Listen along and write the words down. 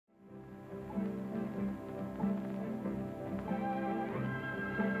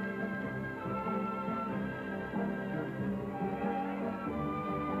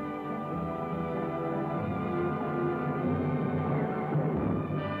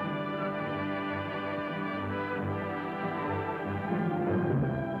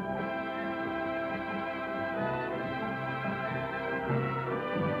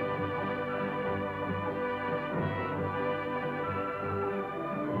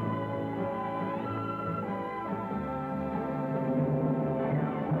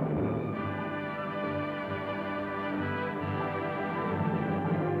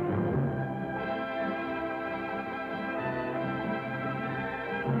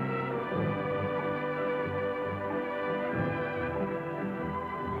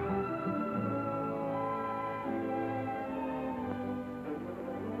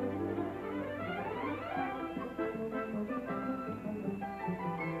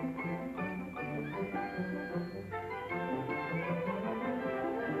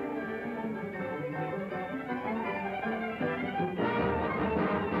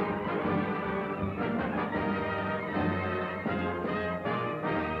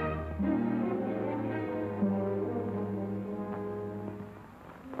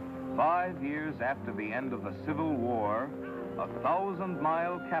5 years after the end of the Civil War, a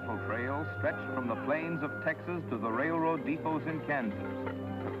 1,000-mile cattle trail stretched from the plains of Texas to the railroad depots in Kansas.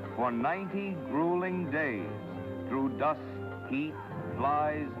 For 90 grueling days, through dust, heat,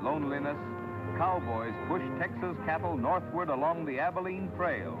 flies, loneliness, cowboys pushed Texas cattle northward along the Abilene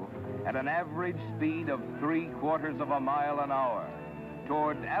Trail at an average speed of 3/4 of a mile an hour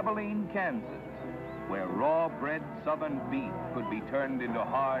toward Abilene, Kansas, where raw-bred southern beef could be turned into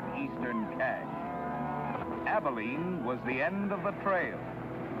hard eastern cash. Abilene was the end of the trail,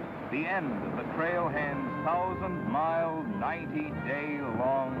 the end of the trailhand's 1,000-mile,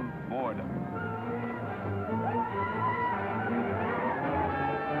 90-day-long boredom.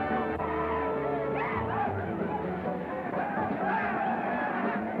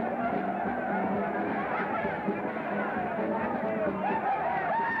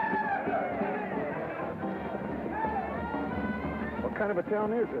 What kind of a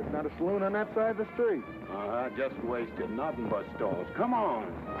town is this? Not a saloon on that side of the street. Just wasted. Nothing but stalls. Come on.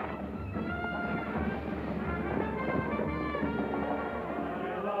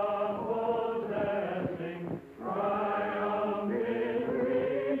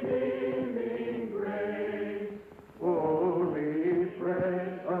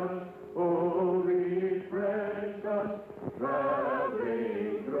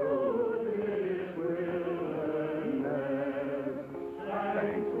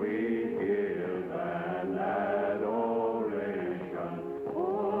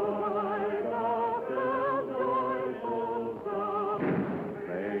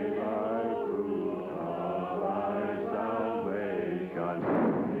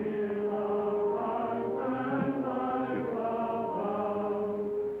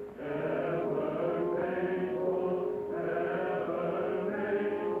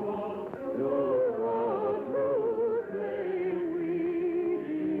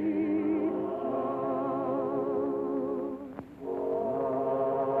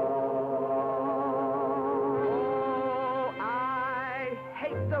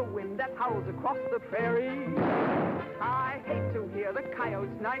 Across the prairie, I hate to hear the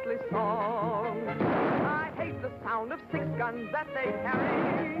coyotes' nightly song. I hate the sound of 6 guns that they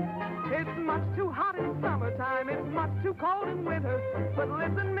carry. It's much too hot in summertime, it's much too cold in winter. But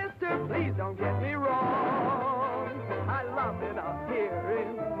listen, mister, please don't get me wrong. I love it out here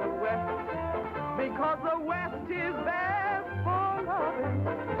in the West, because the West is best for loving.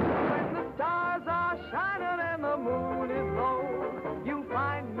 When the stars are shining and the moon is low, you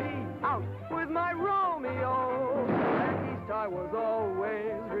find me out with my Romeo. And East I was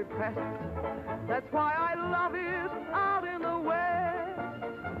always repressed. That's why I love it out in the West.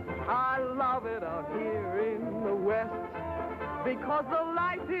 I love it out here in the West, because the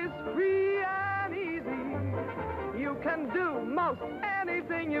life is free and easy. You can do most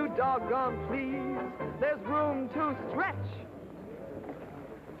anything you doggone please. There's room to stretch.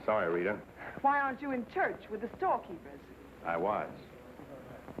 Sorry, Rita. Why aren't you in church with the storekeepers? I was.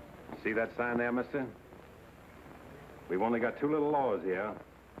 See that sign there, mister? We've only got 2 little laws here.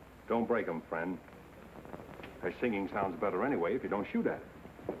 Don't break them, friend. Her singing sounds better anyway if you don't shoot at it.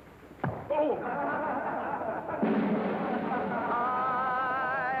 Oh!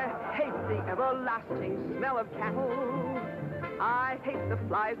 I hate the everlasting smell of cattle. I hate the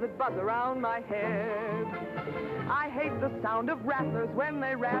flies that buzz around my head. I hate the sound of rattlers when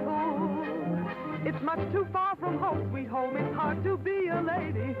they rattle. It's much too far from home, sweet home. It's hard to be a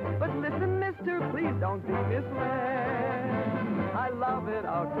lady. But listen, mister, please don't be misled. I love it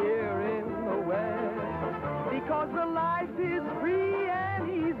out here in the West, because the life is free and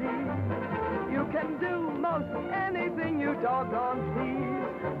easy. You can do most anything you doggone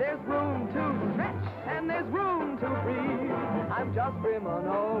please. There's room to stretch and there's room to breathe. I'm just brimming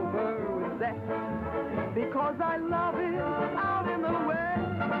over with zest, because I love it out in the West.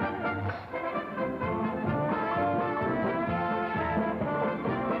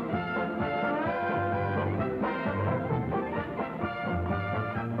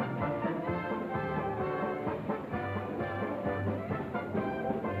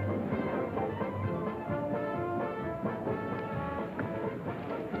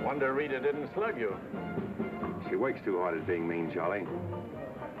 Wonder Rita didn't slug you. She works too hard at being mean, Charlie.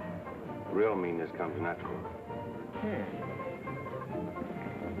 Real meanness comes natural.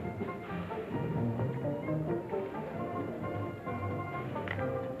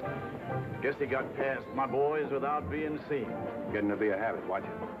 Guess he got past my boys without being seen. Getting to be a habit, watch it.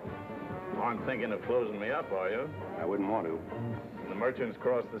 Aren't thinking of closing me up, are you? I wouldn't want to. In the merchants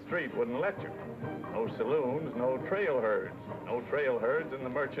across the street wouldn't let you. No saloons, no trail herds. No trail herds, and the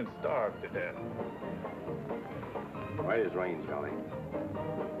merchants starved to death. Why is rain, Charlie?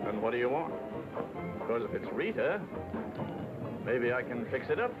 Then what do you want? Because if it's Rita, maybe I can fix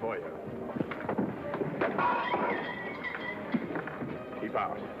it up for you. Keep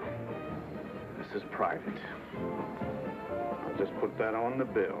out. This is private. I'll just put that on the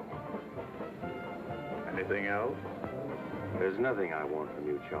bill. Anything else? There's nothing I want from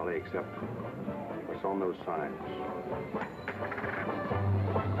you, Charlie, except what's on those signs.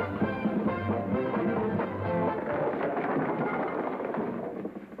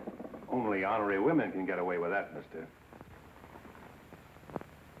 Only honorary women can get away with that, mister.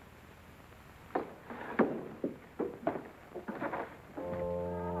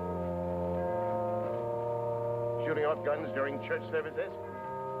 Shooting off guns during church services?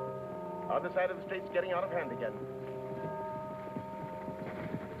 Other side of the street's getting out of hand again.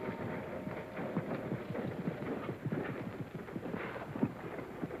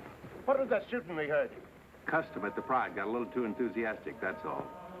 What was that shooting we heard? Custom at the Pride got a little too enthusiastic, that's all.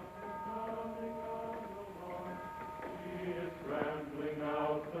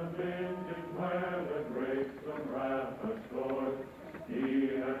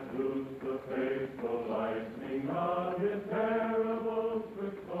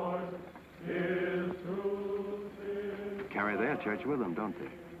 Carry their church with them, don't they?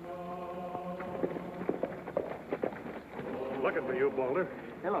 Looking for you, Boulder.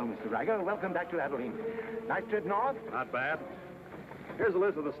 Hello, Mr. Riger. Welcome back to Abilene. Nice trip north? Not bad. Here's a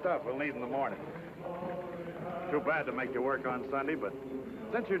list of the stuff we'll need in the morning. Too bad to make you work on Sunday, but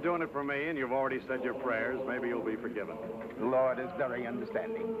since you're doing it for me and you've already said your prayers, maybe you'll be forgiven. The Lord is very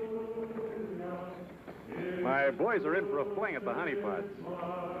understanding. My boys are in for a fling at the honey pots.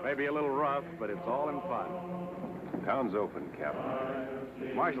 Maybe a little rough, but it's all in fun. Town's open,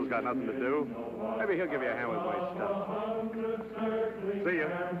 Captain. Marshall's got nothing to do. Maybe he'll give you a hand with my stuff. See ya.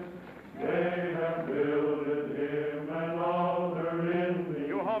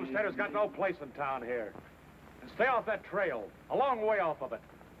 You homesteaders got no place in town here. And stay off that trail, a long way off of it.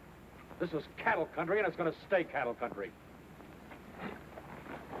 This is cattle country, and it's going to stay cattle country.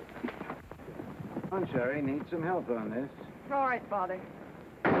 Cherry needs some help on this. All right, Father.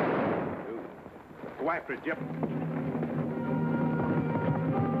 Go after it, Jip.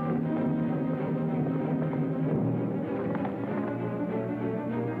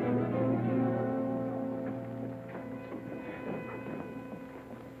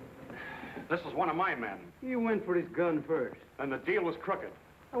 This is one of my men. He went for his gun first. And the deal was crooked.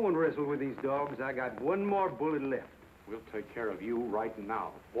 I won't wrestle with these dogs. I got one more bullet left. We'll take care of you right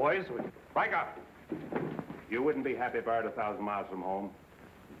now. Boys, break up. You wouldn't be happy buried 1,000 miles from home.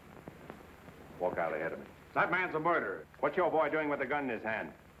 Walk out ahead of me. That man's a murderer. What's your boy doing with a gun in his hand?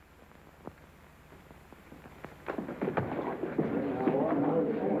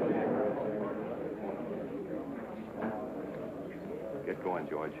 Get going,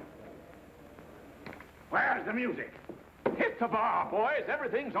 George. Where's the music? Hit the bar, boys.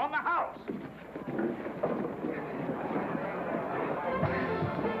 Everything's on the house.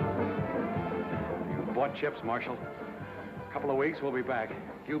 You bought chips, Marshal. A couple of weeks, we'll be back.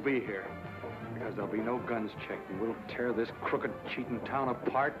 You be here. Because there'll be no guns checked, and we'll tear this crooked, cheating town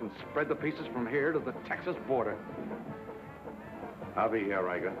apart and spread the pieces from here to the Texas border. I'll be here,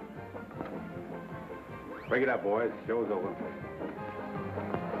 Riker. Break it up, boys. Show's over.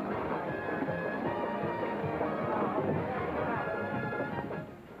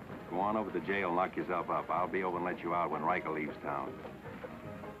 Go on over to the jail and lock yourself up. I'll be over and let you out when Riker leaves town.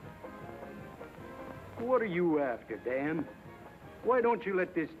 What are you after, Dan? Why don't you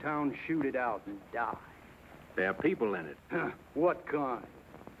let this town shoot it out and die? There are people in it. What kind?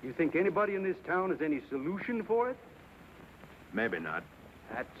 You think anybody in this town has any solution for it? Maybe not.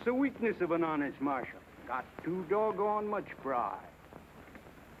 That's the weakness of an honest marshal. Got too doggone much pride.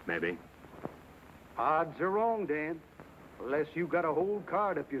 Maybe. Odds are wrong, Dan. Unless you got a whole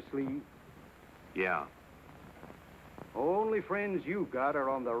card up your sleeve. Yeah. Only friends you got are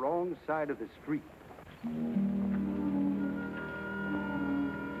on the wrong side of the street.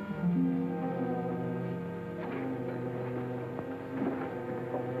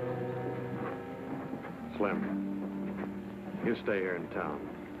 Slim, you stay here in town.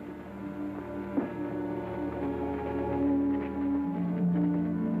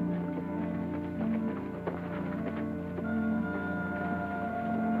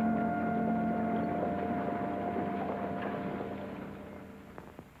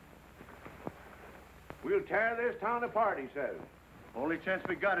 We'll tear this town apart, he says. Only chance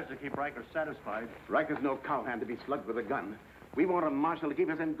we got is to keep Riker satisfied. Riker's no cowhand to be slugged with a gun. We want a marshal to keep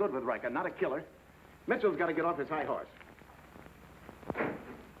us in good with Riker, not a killer. Mitchell's got to get off his high horse.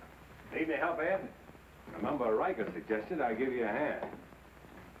 Need any help, Ed? Remember, Riker suggested I give you a hand.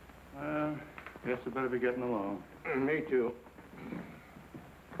 Guess I better be getting along. Me too.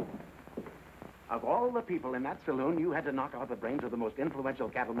 Of all the people in that saloon, you had to knock out the brains of the most influential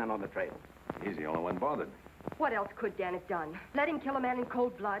cattleman on the trail. He's the only one bothered. What else could Dan have done? Let him kill a man in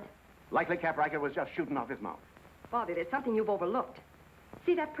cold blood? Likely Cap Riker was just shooting off his mouth. Bobby, there's something you've overlooked.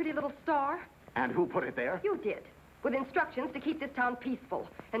 See that pretty little star? And who put it there? You did. With instructions to keep this town peaceful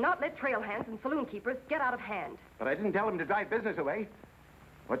and not let trail hands and saloon keepers get out of hand. But I didn't tell him to drive business away.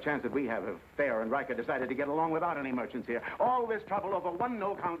 What chance did we have if Fair and Riker decided to get along without any merchants here? All this trouble over one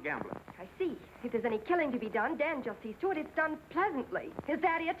no-count gambler. I see. If there's any killing to be done, Dan just sees to it it's done pleasantly. Is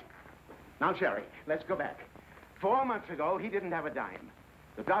that it? Now, Sherry, let's go back. 4 months ago, he didn't have a dime.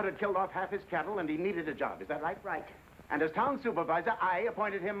 The drought had killed off half his cattle, and he needed a job. Is that right? Right. And as town supervisor, I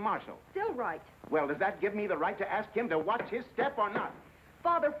appointed him marshal. Still right. Well, does that give me the right to ask him to watch his step or not?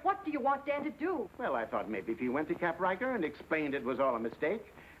 Father, what do you want Dan to do? Well, I thought maybe if he went to Cap Riker and explained it was all a mistake,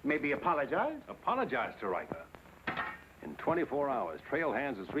 maybe apologize. Apologize to Riker. In 24 hours, trail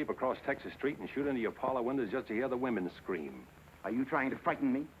hands will sweep across Texas Street and shoot into your parlor windows just to hear the women scream. Are you trying to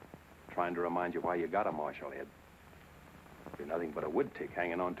frighten me? Trying to remind you why you got a marshal, Ed. If you're nothing but a wood tick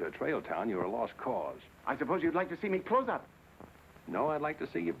hanging on to a trail town, you're a lost cause. I suppose you'd like to see me close up. No, I'd like to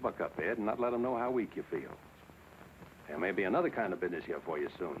see you buck up, Ed, and not let them know how weak you feel. There may be another kind of business here for you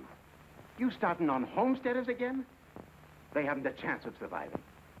soon. You starting on homesteaders again? They haven't a chance of surviving.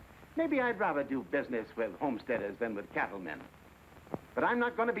 Maybe I'd rather do business with homesteaders than with cattlemen. But I'm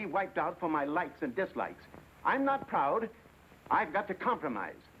not going to be wiped out for my likes and dislikes. I'm not proud. I've got to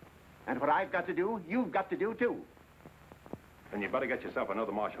compromise. And what I've got to do, you've got to do, too. Then you better get yourself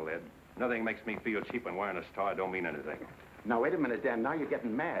another marshal, Ed. Nothing makes me feel cheap when wearing a star don't mean anything. Now, wait a minute, Dan. Now you're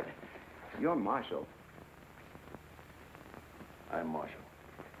getting mad. You're marshal. I'm marshal.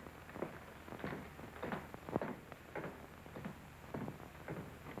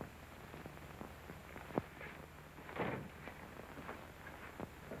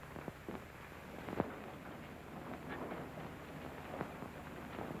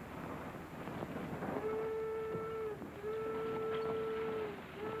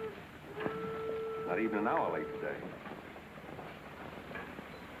 Not even an hour late today.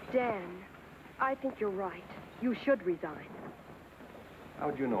 Dan, I think you're right. You should resign.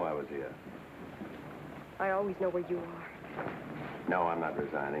 How'd you know I was here? I always know where you are. No, I'm not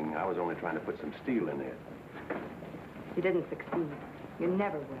resigning. I was only trying to put some steel in it. You didn't succeed. You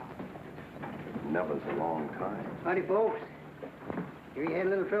never will. Never's a long time. Howdy, folks. Here you had a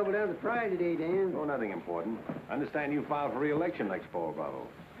little trouble down at the fry today, Dan. Oh, nothing important. I understand you filed for re-election next fall, Bravo.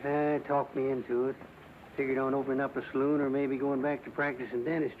 Talked me into it. Figured on opening up a saloon or maybe going back to practice in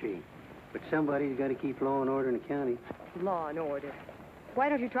dentistry. But somebody's got to keep law and order in the county. Law and order. Why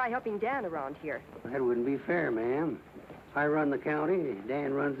don't you try helping Dan around here? That wouldn't be fair, ma'am. I run the county,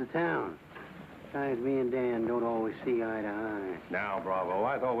 Dan runs the town. Besides, me and Dan don't always see eye to eye. Now, Bravo,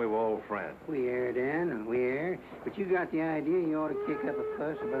 I thought we were old friends. We are, Dan, we are. But you got the idea you ought to kick up a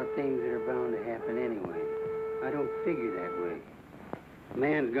fuss about things that are bound to happen anyway. I don't figure that way. A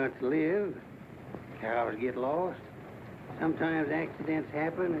man's got to live. Cows get lost. Sometimes accidents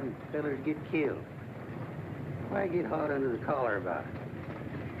happen and fellers get killed. Why get hot under the collar about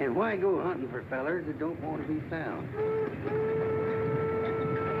it? And why go hunting for fellers that don't want to be found?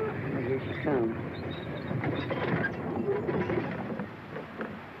 I guess she comes.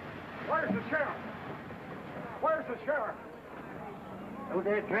 Where's the sheriff? Where's the sheriff? Don't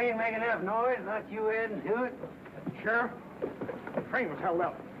that train make enough noise? Not you adding to it? Sheriff, the train was held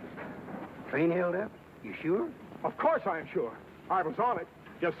up. Train held up? You sure? Of course I'm sure. I was on it,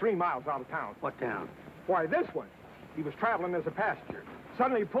 just 3 miles out of town. What town? Why, this one. He was traveling as a passenger.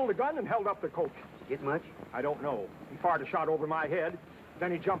 Suddenly he pulled a gun and held up the coach. Get much? I don't know. He fired a shot over my head.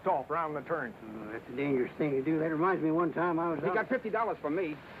 Then he jumped off around the turn. Oh, that's a dangerous thing to do. That reminds me one time I was He out... got $50 from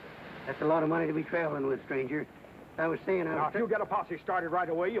me. That's a lot of money to be traveling with, stranger. I was saying I Now, was... if you get a posse started right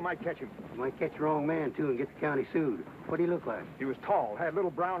away, you might catch him. You might catch the wrong man, too, and get the county sued. What do he look like? He was tall, had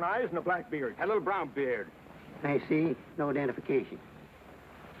little brown eyes and a black beard. A little brown beard. I see. No identification.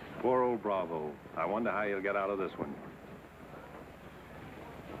 Poor old Bravo. I wonder how he'll get out of this one.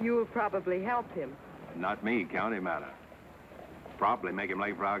 You'll probably help him. Not me, county matter. Probably make him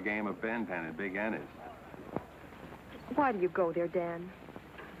late for our game of fan-tan at Big Annie's. Why do you go there, Dan?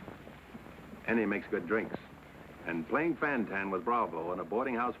 Annie makes good drinks. And playing fan-tan with Bravo in a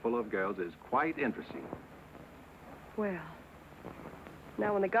boarding house full of girls is quite interesting. Well,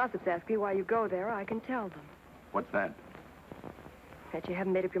 now when the gossips ask me why you go there, I can tell them. What's that? Bet you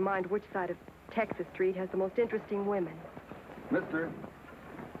haven't made up your mind which side of Texas Street has the most interesting women. Mister,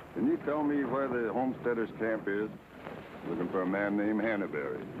 can you tell me where the homesteaders' camp is? Looking for a man named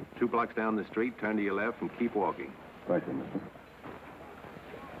Hannaberry. 2 blocks down the street, turn to your left, and keep walking. Thank you, mister.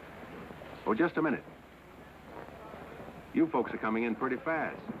 Oh, just a minute. You folks are coming in pretty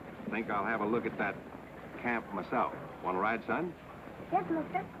fast. Think I'll have a look at that camp myself. Want to ride, son? Yes,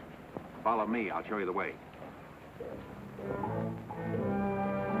 mister. Follow me. I'll show you the way.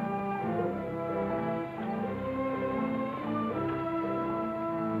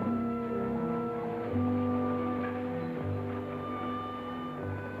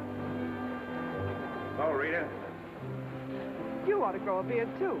 Hello, Rita. You ought to grow a beard,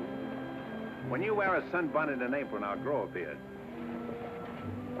 too. When you wear a sunbonnet and an apron, I'll grow a beard.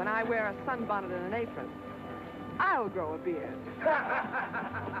 When I wear a sunbonnet and an apron, I'll grow a beard.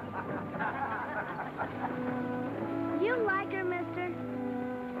 You like her, mister?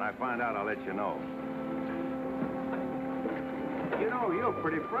 When I find out, I'll let you know. You know, you're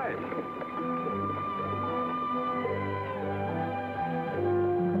pretty fresh.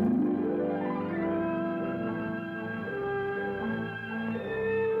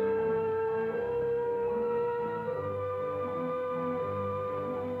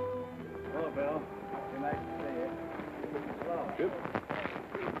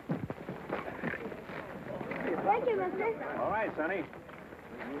 Thank you, mister. All right, Sonny.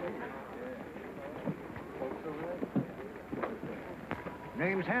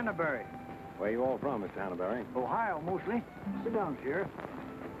 Name's Hannaberry. Where you all from, Mr. Hannaberry? Ohio, mostly. Sit down, Sheriff.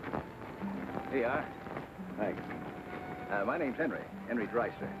 Here you are. Thanks. My name's Henry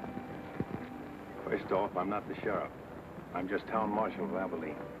Dreister. First off, I'm not the sheriff. I'm just town marshal of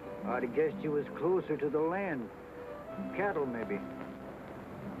Abilene. I'd have guessed you was closer to the land. Cattle, maybe.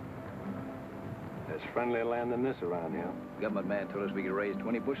 There's friendlier land than this around here. Government man told us we could raise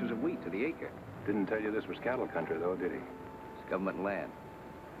 20 bushels of wheat to the acre. Didn't tell you this was cattle country, though, did he? It's government land.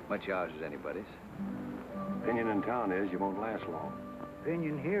 Much ours as anybody's. Opinion in town is you won't last long.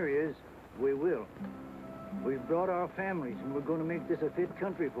 Opinion here is we will. We've brought our families, and we're going to make this a fit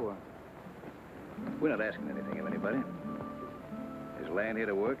country for them. We're not asking anything of anybody. There's land here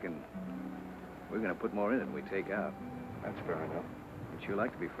to work, and we're going to put more in it than we take out. That's fair enough. Would you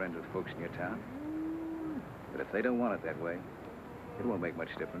like to be friends with folks in your town? But if they don't want it that way, it won't make much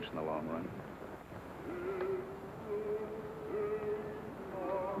difference in the long run.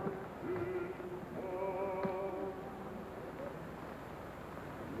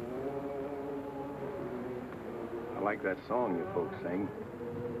 I like that song you folks sing.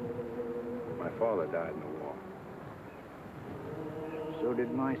 My father died in the war. So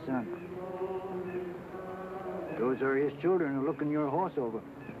did my son. Those are his children who are looking your horse over.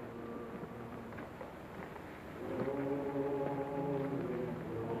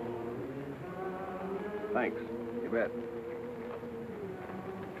 Thanks. You bet.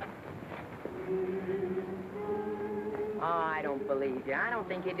 Oh, I don't believe you. I don't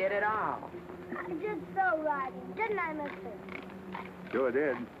think you did at all. I did so right, didn't I, mister? Sure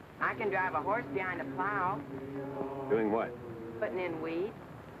did. I can drive a horse behind a plow, Doing what? putting in weed.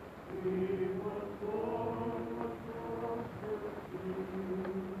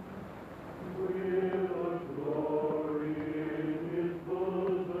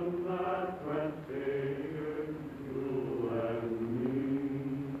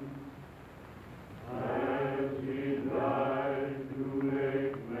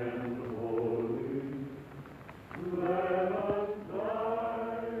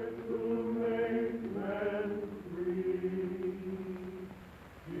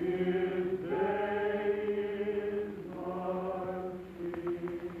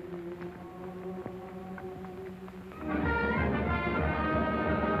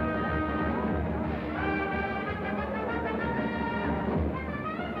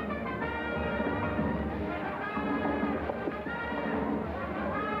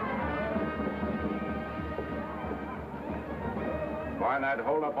 Find that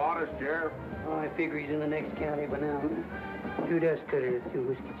hold-up artist, Sheriff? Oh, I figure he's in the next county by now. 2 dust cutters, 2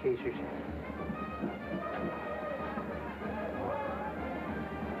 whiskey chasers.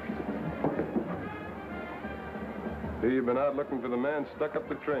 See, you've been out looking for the man stuck up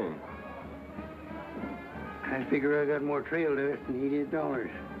the train. I figure I got more trail dust than he did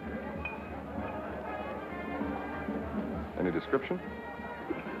dollars. Any description?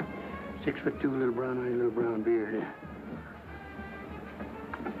 6'2", little brown eye, little brown beard.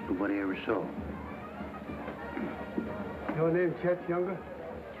 Nobody ever saw. Your name, Chet Younger?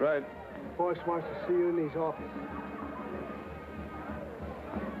 That's right. Boss wants to see you in his office.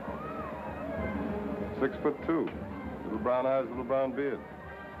 6'2", Little brown eyes, little brown beard.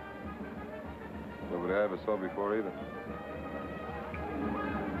 Nobody I ever saw before either.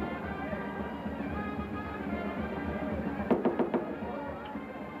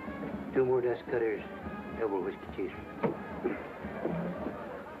 Two more dust cutters, double whiskey chaser.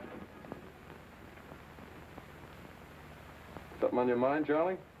 Something on your mind,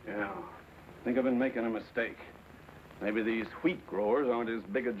 Charlie? Yeah. I think I've been making a mistake. Maybe these wheat growers aren't as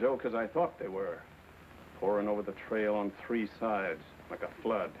big a joke as I thought they were. Pouring over the trail on three sides, like a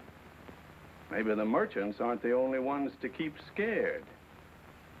flood. Maybe the merchants aren't the only ones to keep scared.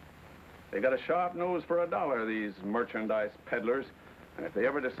 They got a sharp nose for $1, these merchandise peddlers. And if they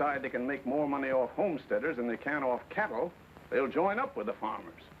ever decide they can make more money off homesteaders than they can off cattle, they'll join up with the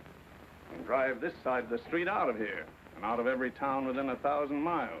farmers and drive this side of the street out of here and out of every town within 1,000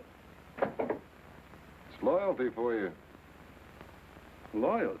 miles. It's loyalty for you.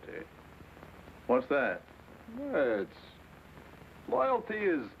 Loyalty? What's that? It's... Loyalty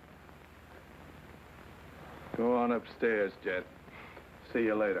is... Go on upstairs, Jet. See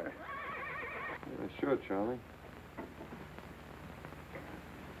you later. Yeah, sure, Charlie.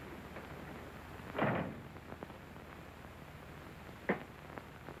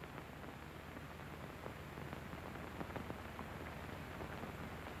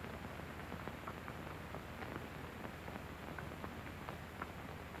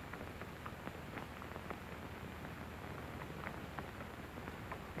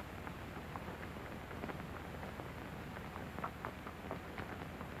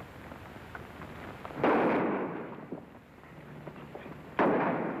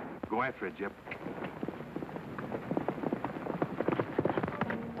 Go after it, Jip.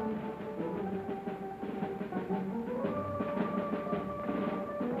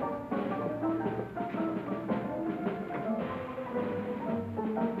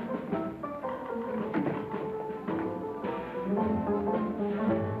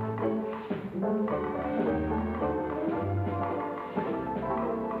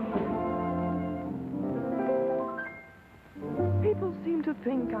 People seem to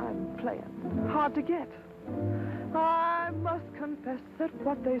think I'm playing hard to get. I must confess that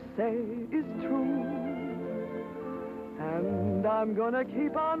what they say is true. And I'm gonna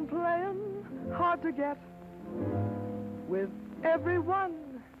keep on playing hard to get with everyone,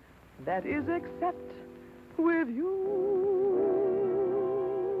 that is except with you.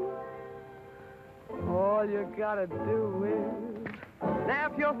 All you gotta do is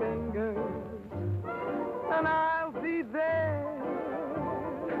snap your fingers and I'll be there.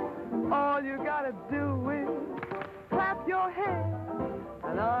 All you gotta do is clap your hands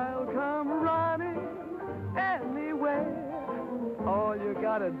and I'll come running anywhere. All you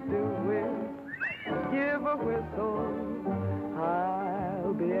gotta do is give a whistle.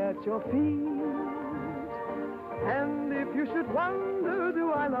 I'll be at your feet. And if you should wonder,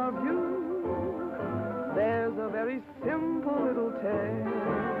 do I love you? There's a very simple little tale.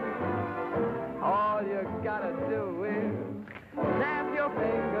 All you gotta do is snap your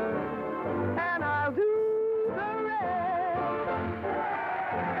fingers and I'll do the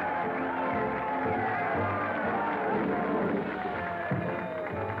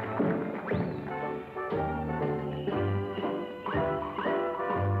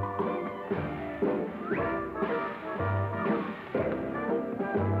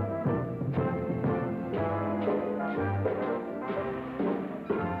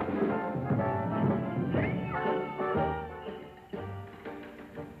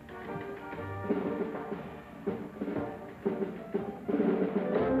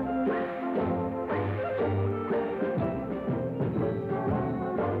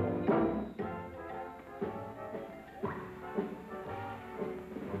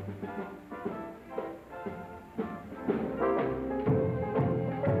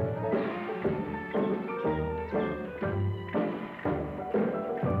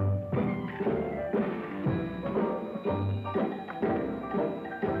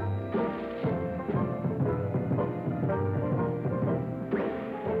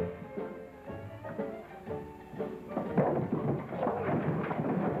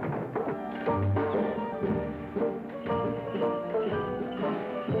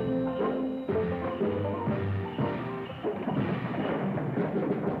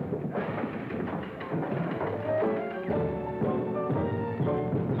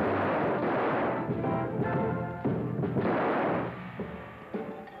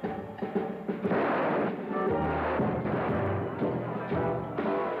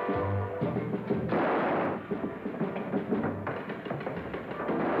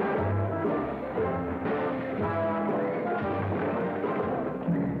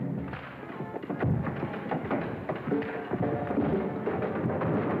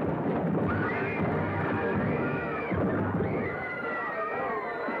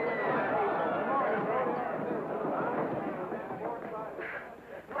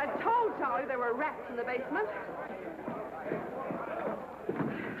in the basement.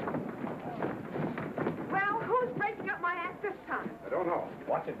 Well, who's breaking up my act this time? I don't know.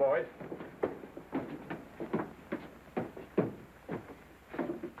 Watch it, boys.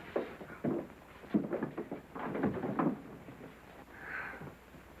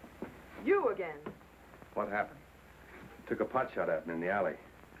 You again. What happened? Took a pot shot at him in the alley.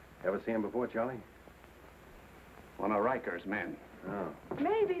 Ever see him before, Charlie? One of Riker's men. Oh.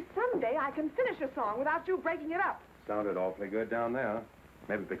 Maybe someday I can finish a song without you breaking it up. Sounded awfully good down there.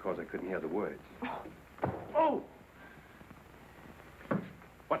 Maybe because I couldn't hear the words. Oh!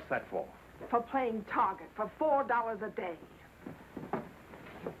 What's that for? For playing Target for $4 a day.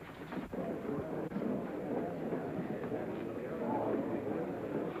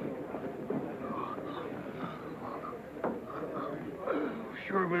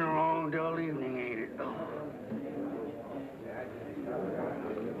 Sure been a long, dull evening, ain't it?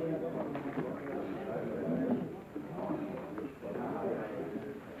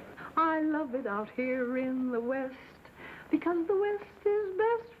 I love it out here in the West, because the West is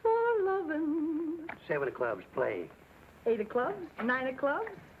best for loving. 7 of clubs, play. 8 of clubs, 9 of clubs,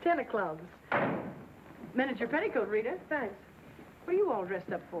 10 of clubs. Miniature petticoat, Rita. Thanks. What are you all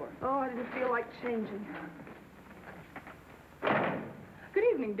dressed up for? Oh, I didn't feel like changing. Good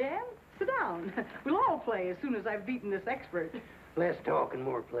evening, Dan. Sit down. We'll all play as soon as I've beaten this expert. Less talk and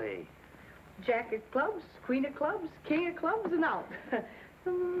more play. Jack of clubs, queen of clubs, king of clubs, and out.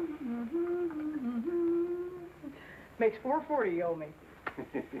 Makes $4.40 you owe me.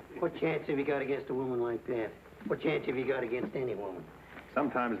 What chance have you got against a woman like that? What chance have you got against any woman?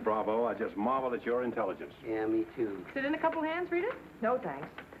 Sometimes, Bravo, I just marvel at your intelligence. Yeah, me too. Sit in a couple hands, Rita? No, thanks.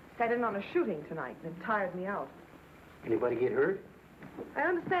 Sat in on a shooting tonight, and it tired me out. Anybody get hurt? I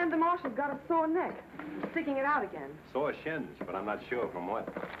understand the marshal's got a sore neck. He's sticking it out again. Sore shins, but I'm not sure from what.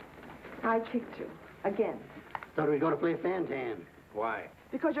 I kicked you. Again. Thought we were going to play Fantan. Why?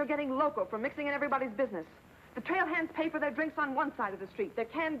 Because you're getting loco for mixing in everybody's business. The trail hands pay for their drinks on one side of the street, their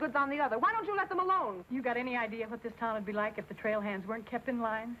canned goods on the other. Why don't you let them alone? You got any idea what this town would be like if the trail hands weren't kept in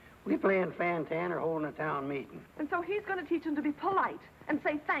line? We playing Fantan or holding a town meeting. And so he's going to teach them to be polite and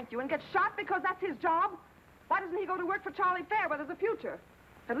say thank you and get shot because that's his job? Why doesn't he go to work for Charlie Fair where there's a future?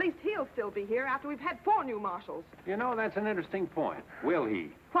 At least he'll still be here after we've had 4 new marshals. You know, that's an interesting point. Will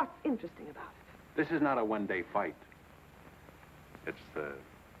he? What's interesting about it? This is not a one-day fight. It's the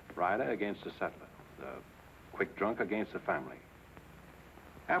rider against the settler, the quick drunk against the family.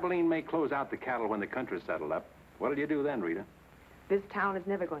 Abilene may close out the cattle when the country's settled up. What'll you do then, Rita? This town is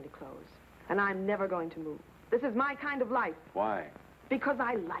never going to close, and I'm never going to move. This is my kind of life. Why? Because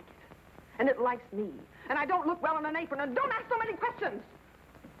I like it, and it likes me. And I don't look well in an apron, and don't ask so many questions.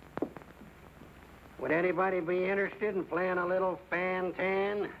 Would anybody be interested in playing a little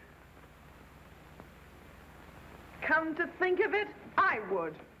Fantan? Come to think of it, I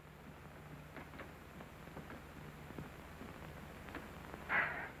would.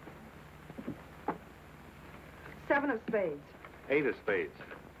 Seven of spades. 8 of spades.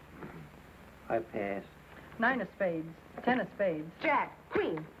 I pass. 9 of spades, 10 of spades. Jack,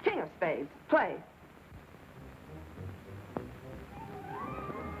 queen, king of spades. Play.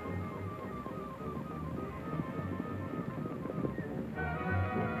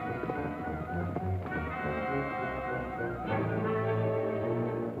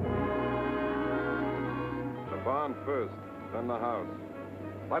 The barn first, then the house.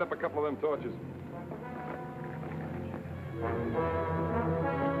 Light up a couple of them torches.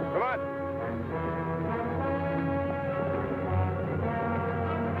 Come on.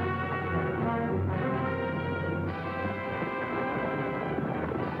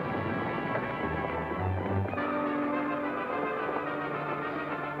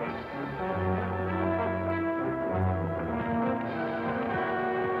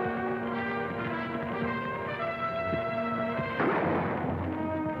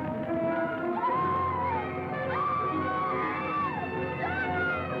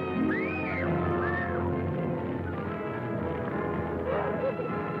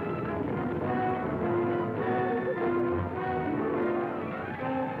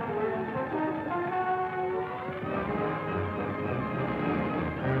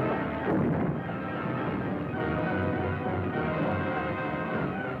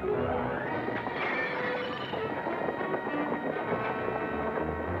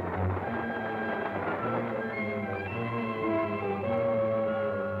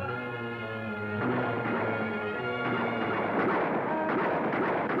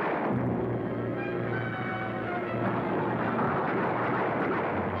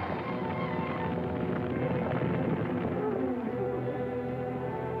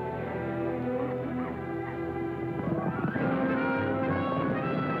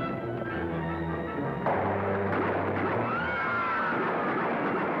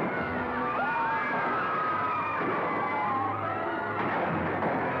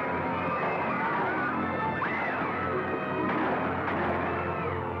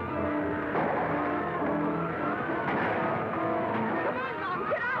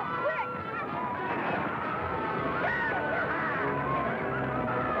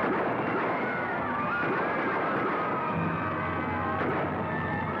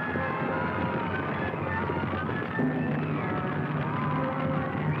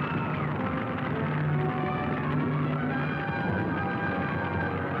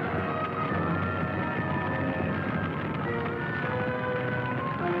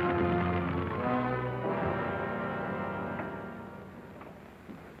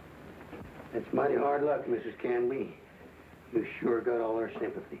 That's mighty hard luck, Mrs. Canby. You sure got all our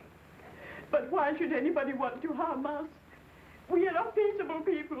sympathy. But why should anybody want to harm us? We are peaceable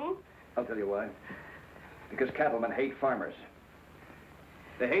people. I'll tell you why. Because cattlemen hate farmers.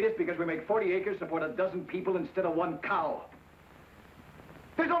 They hate us because we make 40 acres support a dozen people instead of one cow.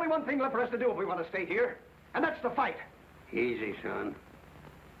 There's only one thing left for us to do if we want to stay here, and that's to fight. Easy, son.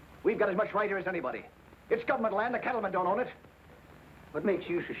 We've got as much right here as anybody. It's government land. The cattlemen don't own it. What makes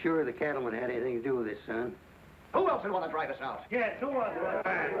you so sure the cattlemen had anything to do with this, son? Who else would want to drive us out? Yes, who wants to?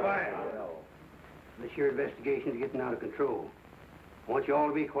 Quiet. This your investigation's getting out of control. I want you all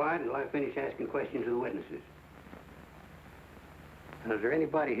to be quiet until I finish asking questions of the witnesses. Now, is there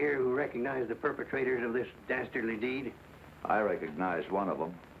anybody here who recognized the perpetrators of this dastardly deed? I recognized one of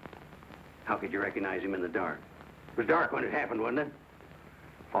them. How could you recognize him in the dark? It was dark when it happened, wasn't it?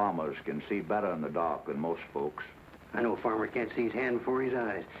 Farmers can see better in the dark than most folks. I know a farmer can't see his hand before his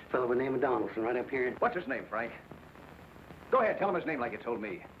eyes. A fellow by the name of Donaldson right up here. What's his name, Frank? Go ahead, tell him his name like you told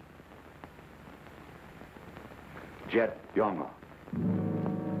me. Jet Younger.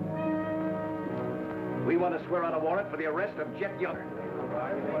 We want to swear out a warrant for the arrest of Jet Younger.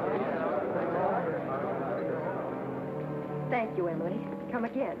 Thank you, Emily. Come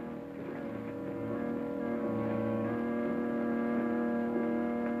again.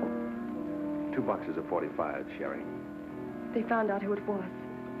 Two boxes of 45, Sherry. They found out who it was.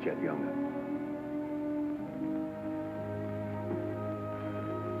 Jet Younger.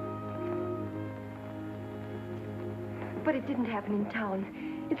 But it didn't happen in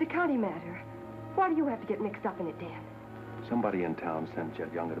town. It's a county matter. Why do you have to get mixed up in it, Dan? Somebody in town sent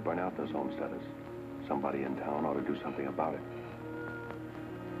Jet Younger to burn out those homesteaders. Somebody in town ought to do something about it.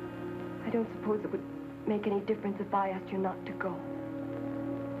 I don't suppose it would make any difference if I asked you not to go.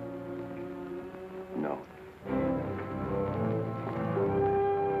 No.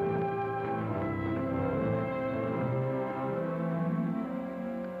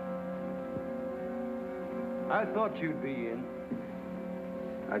 I thought you'd be in.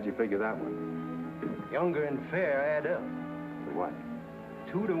 How'd you figure that one? Younger and Fair add up. What?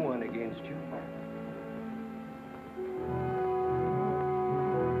 2 to 1 against you.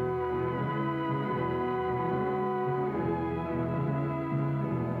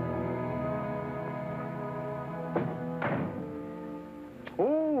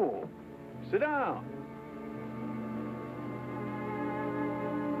 Oh, sit down.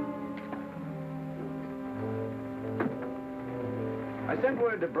 I sent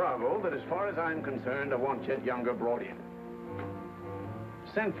word to Bravo that as far as I'm concerned, I want Chet Younger brought in.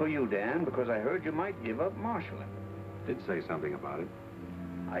 Sent for you, Dan, because I heard you might give up marshaling. Did say something about it.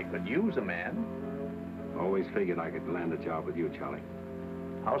 I could use a man. Always figured I could land a job with you, Charlie.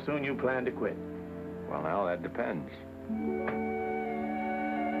 How soon you plan to quit? Well, now, that depends.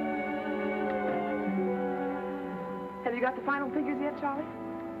 Have you got the final figures yet, Charlie?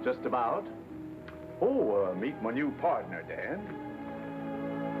 Just about. Oh, meet my new partner, Dan.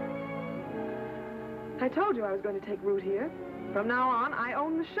 I told you I was going to take root here. From now on, I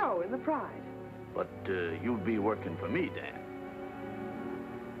own the show in the Pride. But you'd be working for me, Dan.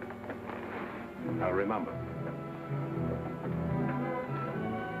 Now, remember.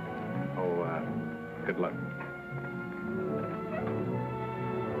 Oh, good luck.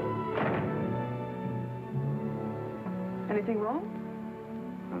 Anything wrong?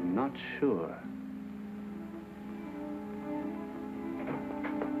 I'm not sure.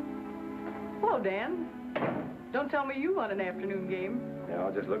 Hello, Dan. Don't tell me you won an afternoon game. Yeah, I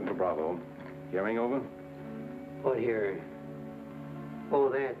was just looking for Bravo. Hearing over? What here? Oh,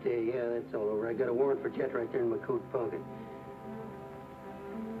 that, yeah, that's all over. I got a warrant for Chet right there in my coat pocket.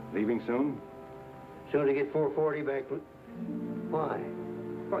 Leaving soon? Soon to get 440 back. Why?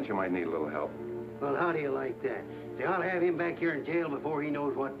 Thought you might need a little help. Well, how do you like that? See, I'll have him back here in jail before he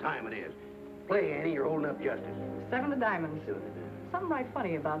knows what time it is. Play, Annie, you're holding up justice. 7 of diamonds. Something right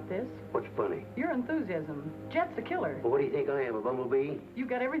funny about this. What's funny? Your enthusiasm. Jet's a killer. Well, what do you think I am, a bumblebee? You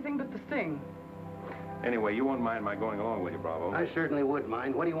got everything but the sting. Anyway, you won't mind my going along with you, Bravo. I certainly would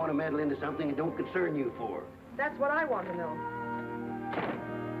mind. What do you want to meddle into something that don't concern you for? That's what I want to know.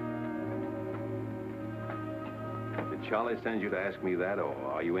 Did Charlie send you to ask me that, or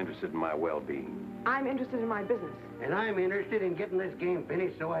are you interested in my well-being? I'm interested in my business. And I'm interested in getting this game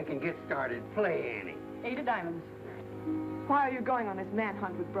finished so I can get started. Play, Annie. 8 of diamonds. Why are you going on this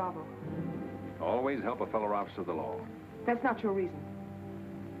manhunt with Bravo? Always help a fellow officer of the law. That's not your reason.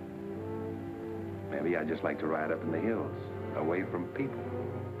 Maybe I'd just like to ride up in the hills, away from people.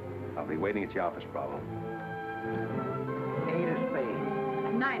 I'll be waiting at your office, Bravo. 8 of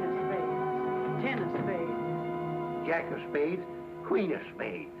spades. 9 of spades. 10 of spades. Jack of spades. Queen of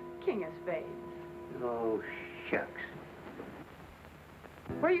spades. king of spades. Oh, shucks.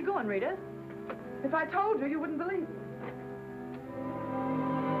 Where are you going, Rita? If I told you, you wouldn't believe me.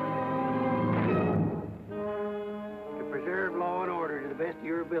 To preserve law and order to the best of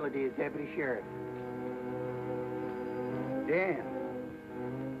your ability as deputy sheriff. Dan,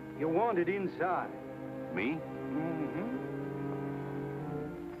 you're wanted inside. Me? Mm-hmm.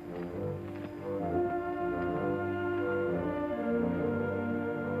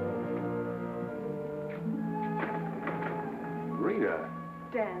 Rita.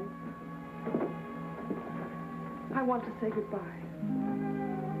 Dan, I want to say goodbye.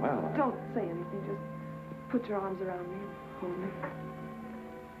 Well, Don't say anything. Just put your arms around me and hold me.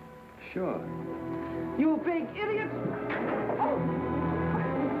 sure. You big idiot! Oh!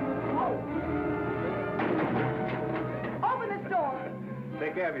 Open this door!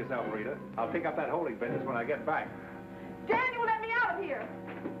 Take care of yourself, Rita. I'll pick up that holding business when I get back. Dan, you let me out of here!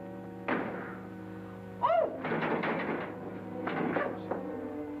 Oh!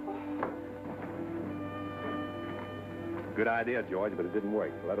 Good idea, George, but it didn't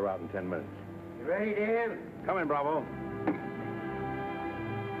work. Let her out in 10 minutes. You ready, Dan? Come in, Bravo.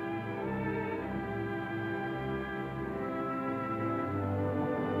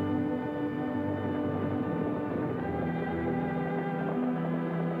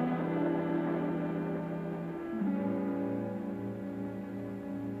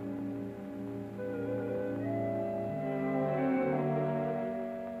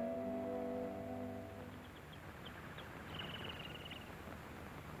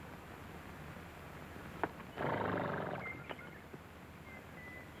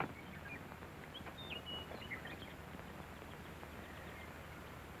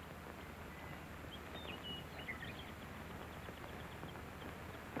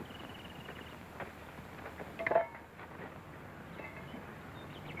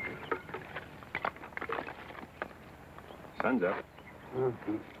 Sun's up.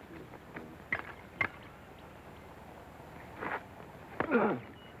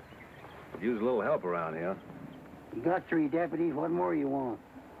 Use a little help around here. You got 3 deputies. What more you want?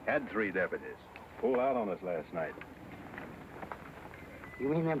 Had 3 deputies. Pulled out on us last night. You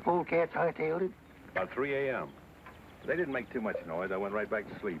mean them polecats hightailed it? About 3 a.m. They didn't make too much noise. I went right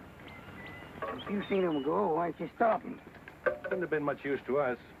back to sleep. If you seen them go, why don't you stop them? Wouldn't have been much use to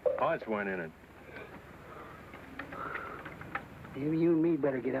us. Parts weren't in it. Maybe you and me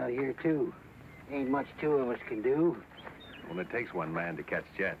better get out of here, too. Ain't much 2 of us can do. Well, it takes one man to catch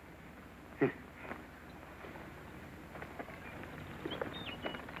Jet.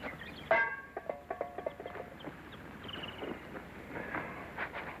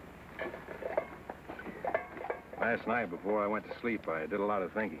 Last night, before I went to sleep, I did a lot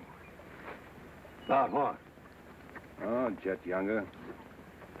of thinking. About what? Oh, Jet Younger.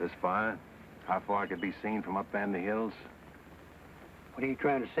 This fire. How far it could be seen from up in the hills. What are you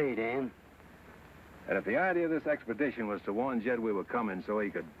trying to say, Dan? And if the idea of this expedition was to warn Jed we were coming so he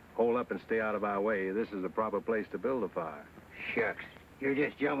could hole up and stay out of our way, this is the proper place to build a fire. Shucks. You're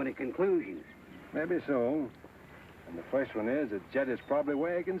just jumping to conclusions. Maybe so. And the first one is that Jed is probably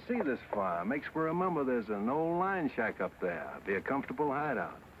where he can see this fire. Makes for remember there's an old line shack up there. Be a comfortable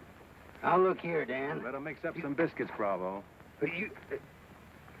hideout. Now, look here, Dan. Better mix up some biscuits, Bravo. You...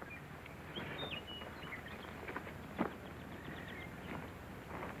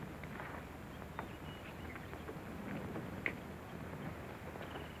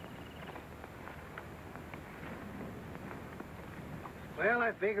 Well,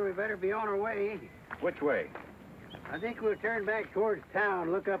 I figure we better be on our way. Which way? I think we'll turn back towards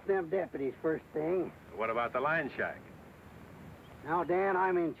town, look up them deputies first thing. What about the line shack? Now, Dan,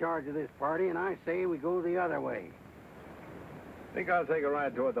 I'm in charge of this party, and I say we go the other way. Think I'll take a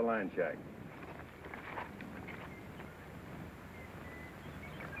ride toward the line shack.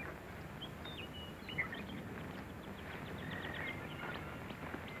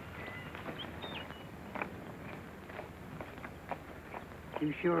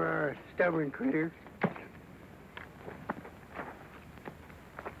 You sure are a stubborn critter.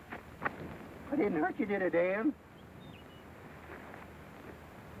 I didn't hurt you, did I, Dan?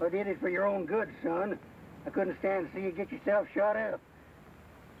 I did it for your own good, son. I couldn't stand to see you get yourself shot up.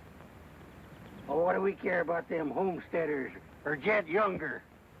 Oh, what do we care about them homesteaders or Jed Younger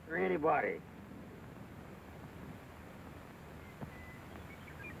or anybody?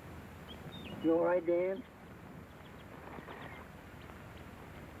 You all right, Dan?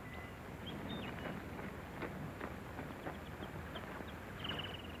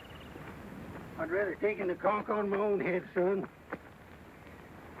 I'd rather take the conk on my own head, son.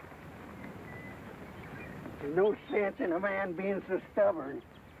 There's no sense in a man being so stubborn.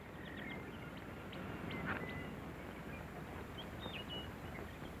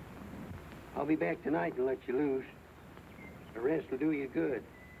 I'll be back tonight and let you loose. The rest will do you good.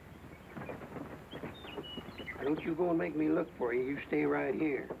 Don't you go and make me look for you. You stay right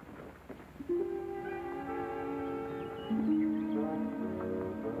here.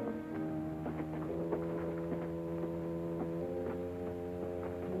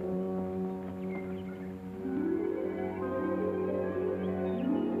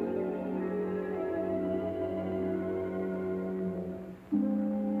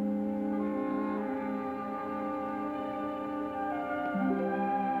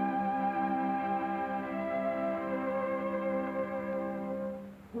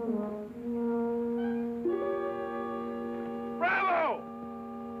 Bravo!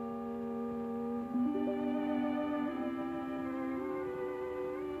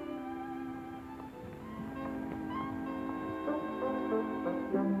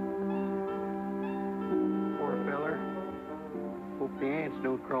 Poor feller. Hope the ants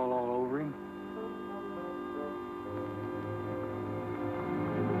don't crawl all over him.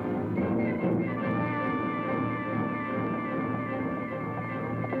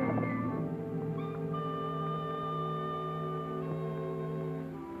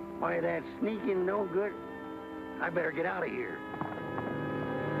 Why, that sneaking no good. I better get out of here.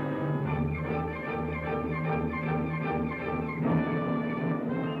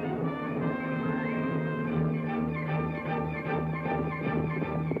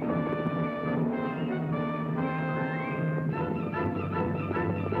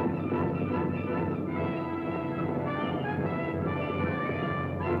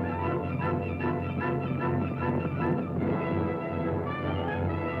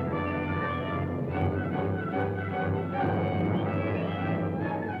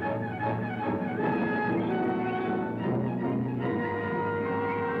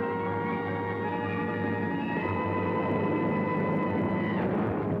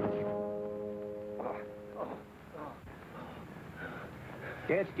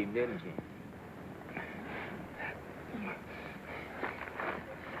 Catched him, didn't you?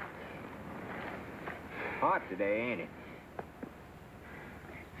 Hot today, ain't it?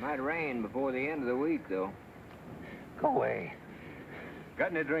 Might rain before the end of the week, though. Go away.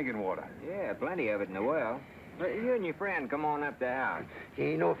 Got any drinking water? Yeah, plenty of it in the well. You and your friend come on up the house. He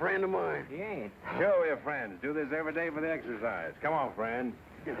ain't no friend of mine. He ain't. Sure, we're friends. Do this every day for the exercise. Come on, friend.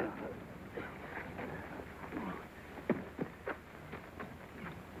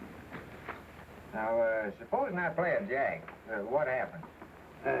 Now, supposing I play a jack, what happens?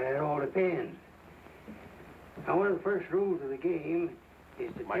 It all depends. Now, one of the first rules of the game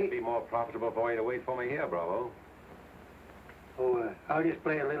is to Might be more profitable for you to wait for me here, Bravo. Oh, I'll just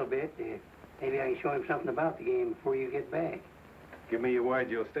play a little bit. Maybe I can show him something about the game before you get back. Give me your word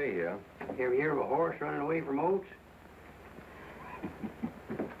you'll stay here. You ever hear of a horse running away from oats?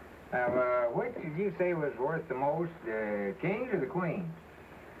 Now, which did you say was worth the most, the kings or the queens?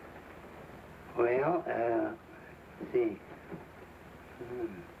 Well, let's see.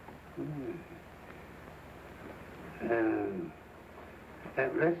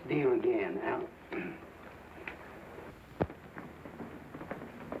 Let's deal again. Now,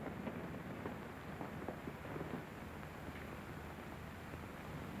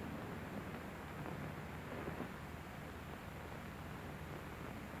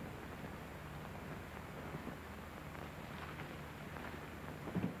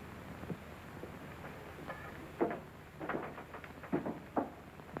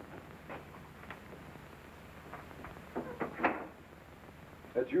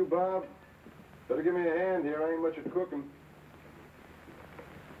 That's you, Bob? Better give me a hand here. I ain't much at cooking.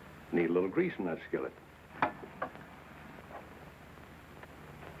 Need a little grease in that skillet.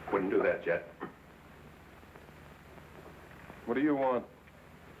 Wouldn't do that, Jet. What do you want?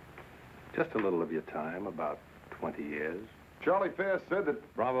 Just a little of your time, about 20 years. Charlie Fair said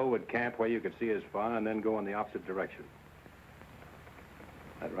that... Bravo would camp where you could see his fun and then go in the opposite direction.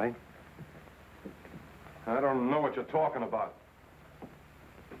 That right? I don't know what you're talking about.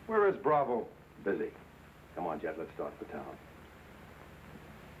 Where is Bravo? Busy. Come on, Jet, let's start for town.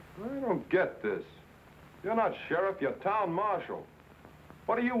 I don't get this. You're not sheriff, you're town marshal.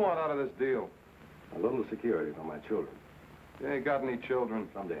 What do you want out of this deal? A little security for my children. You ain't got any children.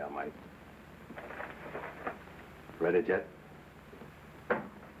 Someday I might. Ready, Jet?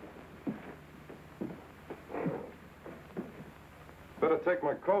 Better take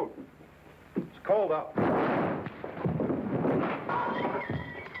my coat. It's cold out.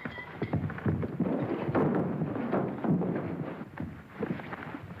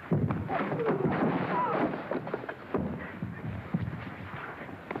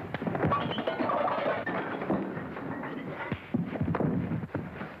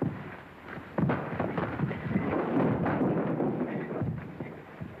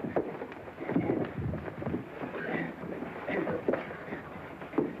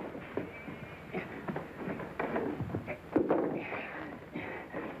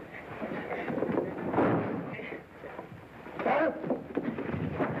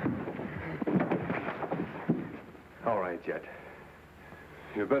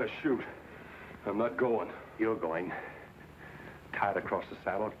 You better shoot. I'm not going. You're going. Tied across the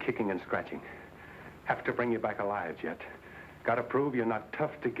saddle, kicking and scratching. Have to bring you back alive, Jet. Got to prove you're not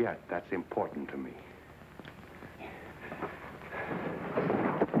tough to get. That's important to me.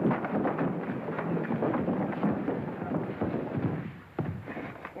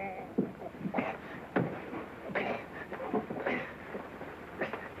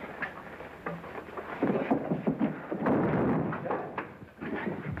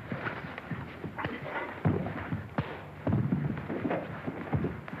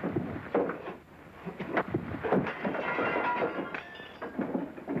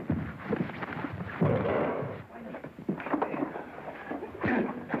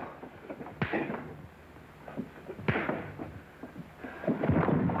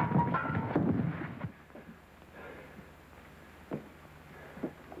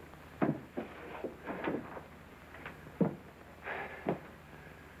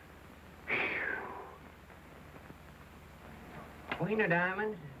 Queen of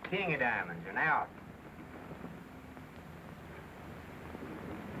diamonds, king of diamonds, and out.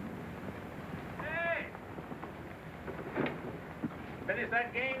 Hey! Finish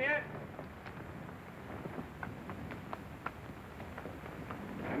that game yet?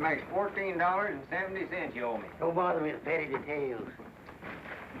 That makes $14.70 you owe me. Don't bother me with petty details.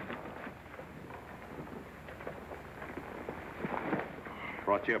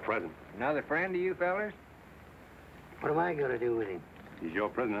 Brought you a present. Another friend of you fellers? What am I going to do with him? He's your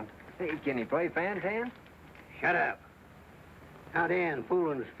prisoner. Hey, can he play fan-tan? Shut up. Now, Dan,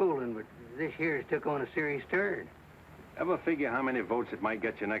 fooling's fooling, but this here's took on a serious turn. Ever figure how many votes it might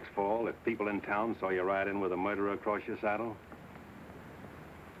get you next fall if people in town saw you ride in with a murderer across your saddle?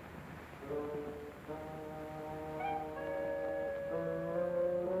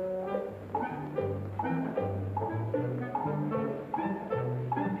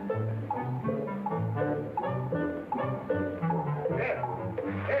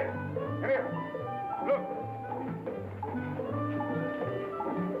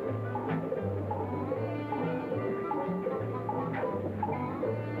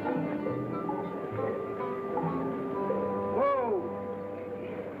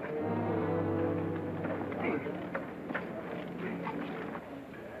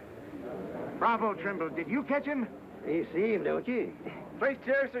 Bravo, Trimble. Did you catch him? You see him, don't you? Three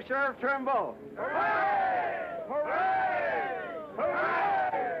cheers to Sheriff Trimble. Hooray! Hooray!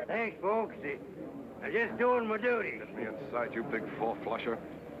 Hooray! Thanks, folks. I'm just doing my duty. Get me inside, you big four-flusher.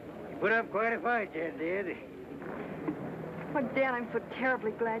 You put up quite a fight, Jet did. Oh, Dan, I'm so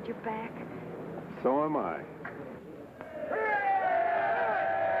terribly glad you're back. So am I.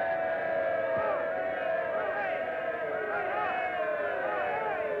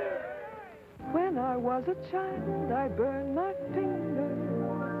 When I was a child, I burned my finger,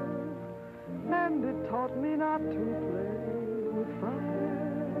 and it taught me not to play with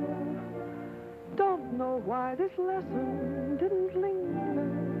fire. Don't know why this lesson didn't linger.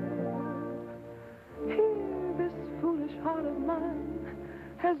 Here, this foolish heart of mine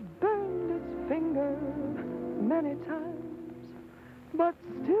has burned its finger many times, but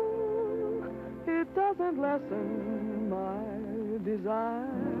still, it doesn't lessen my desire.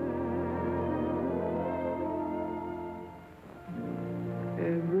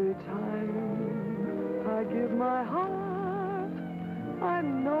 Every time I give my heart, I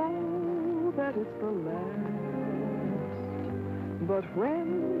know that it's the last. But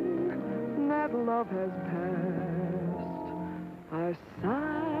when that love has passed, I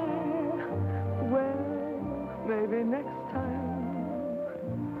sigh, well, maybe next time.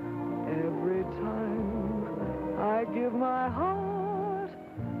 Every time I give my heart,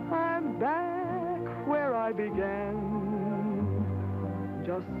 I'm back where I began.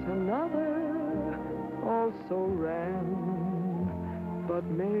 Just another also ran, but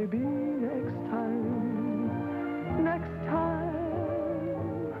maybe next time,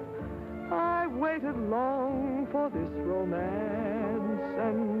 I waited long for this romance,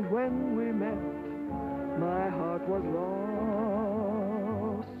 and when we met, my heart was lost.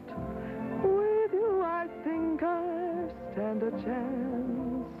 With you, I think I stand a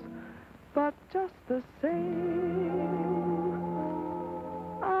chance, but just the same,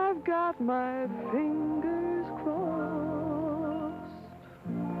 I've got my fingers crossed.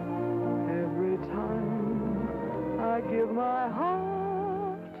 Every time I give my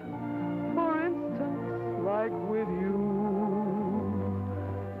heart, for instance, like with you,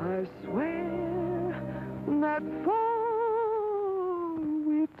 I swear that for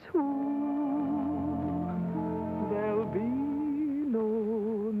we two, there'll be no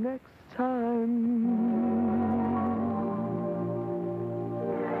next time.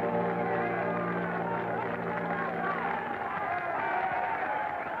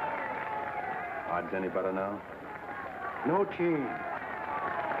 odds any better now? No change.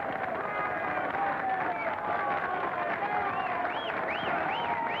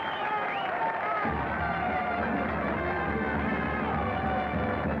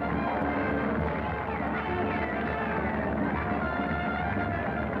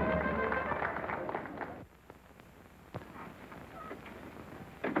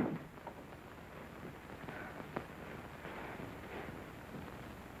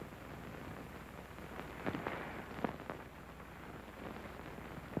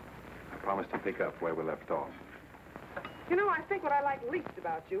 Promise to pick up where we left off. You know, I think what I like least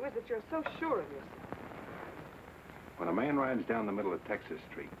about you is that you're so sure of yourself. When a man rides down the middle of Texas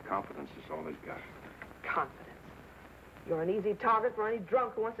Street, confidence is all he's got. Confidence. You're an easy target for any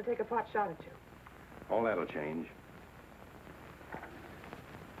drunk who wants to take a pot shot at you. All that'll change.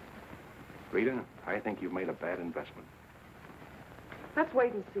 Rita, I think you've made a bad investment. Let's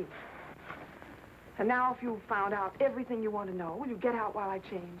wait and see. And now, if you've found out everything you want to know, will you get out while I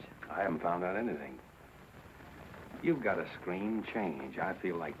change? I haven't found out anything. You've got a scream change. I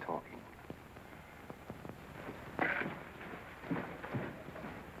feel like talking.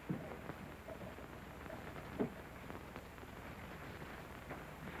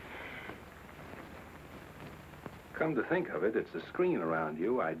 Come to think of it, it's the screen around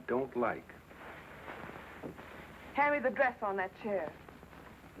you I don't like. Hand me the dress on that chair.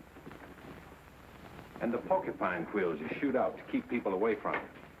 And the porcupine quills you shoot out to keep people away from you.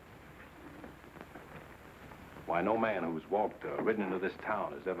 Why, no man who's walked or ridden into this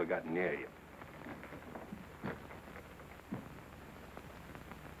town has ever gotten near you.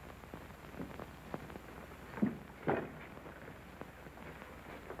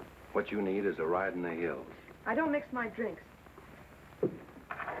 What you need is a ride in the hills. I don't mix my drinks.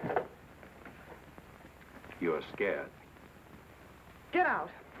 You're scared. Get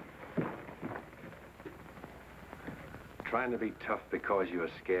out. Trying to be tough because you're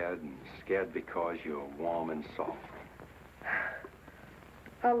scared, and scared because you're warm and soft.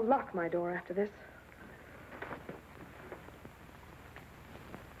 I'll lock my door after this.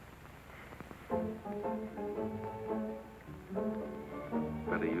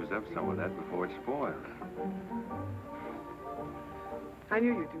 Better use up some of that before it spoils. I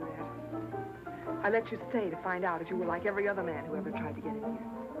knew you'd do that. I let you stay to find out if you were like every other man who ever tried to get in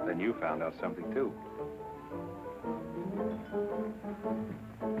here. Then you found out something, too.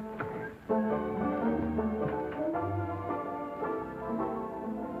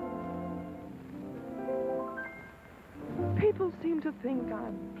 People seem to think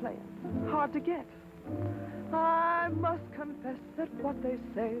I'm playing hard to get. I must confess that what they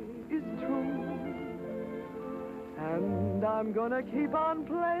say is true. And I'm gonna keep on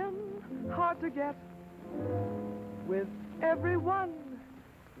playing hard to get with everyone,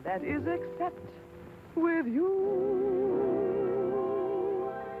 that is except with you.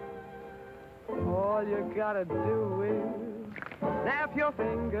 All you gotta do is snap your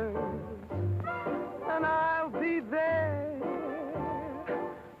fingers and I'll be there.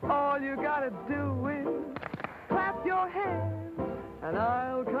 All you gotta do is clap your hands and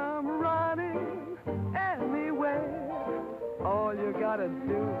I'll come running anywhere. All you gotta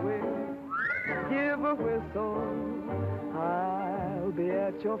do is give a whistle, I'll be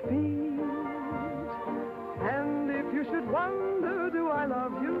at your feet. And if you should wonder, do I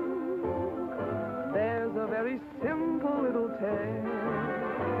love you? There's a very simple little tale.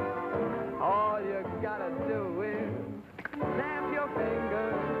 All you gotta do is snap your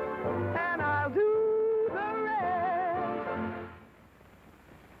fingers and I'll do the rest.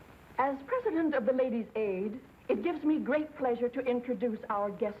 As president of the Ladies' Aid, it gives me great pleasure to introduce our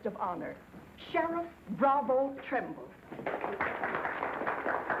guest of honor, Sheriff Bravo Tremble.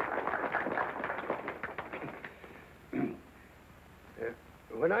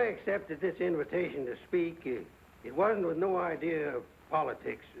 When I accepted this invitation to speak, it wasn't with no idea of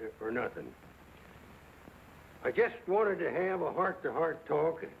politics or nothing. I just wanted to have a heart-to-heart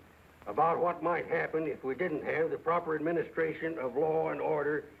talk about what might happen if we didn't have the proper administration of law and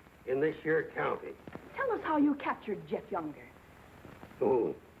order in this here county. Tell us how you captured Jeff Younger.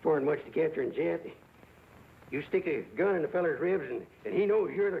 Oh, weren't much to capture in Jet. You stick a gun in the feller's ribs and he knows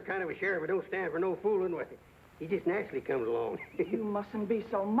you're the kind of a sheriff who don't stand for no fooling. Well, he just naturally comes along. You mustn't be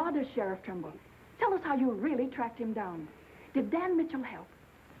so modest, Sheriff Trimble. Tell us how you really tracked him down. Did Dan Mitchell help?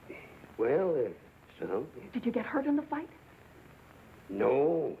 Well, some. Did you get hurt in the fight?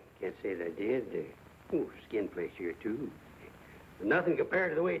 No, can't say that I did. Skin place here, too. But nothing compared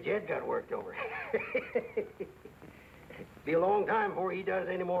to the way Jed got worked over. Be a long time before he does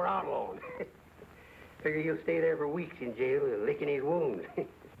any more outlawing. Figure he'll stay there for weeks in jail, licking his wounds.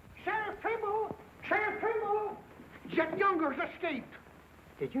 Sheriff Trimble, Sheriff Trimble! Jet Younger's escaped.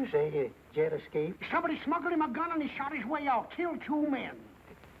 Did you say Jet escaped? Somebody smuggled him a gun and he shot his way out. Killed 2 men.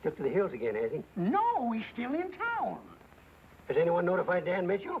 Took to the hills again, has he? No, he's still in town. Has anyone notified Dan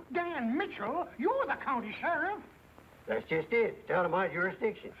Mitchell? Dan Mitchell? You're the county sheriff. That's just it. It's out of my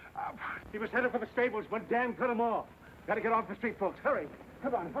jurisdiction. He was headed for the stables when Dan cut him off. Got to get off the street, folks. Hurry.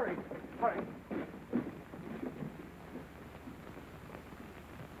 Come on, hurry. Hurry.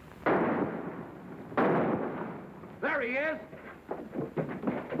 There he is.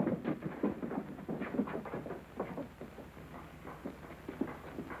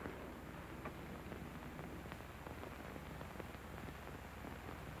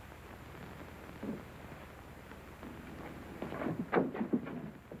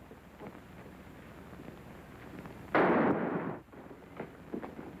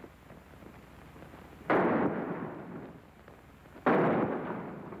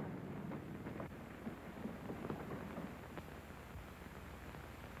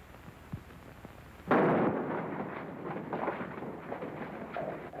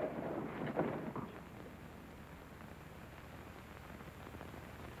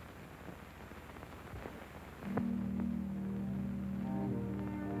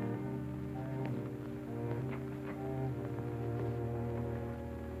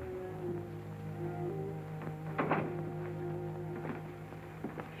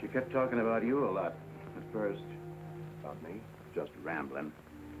 She kept talking about you a lot at first. About me? Just rambling.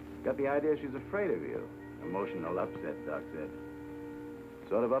 Got the idea she's afraid of you. Emotional upset, Doc said.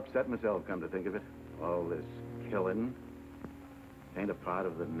 Sort of upset myself, come to think of it. All this killing ain't a part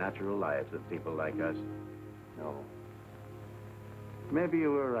of the natural lives of people like us. No. Maybe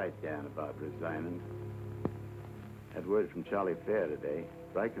you were right, Dan, about resigning. Had word from Charlie Fair today.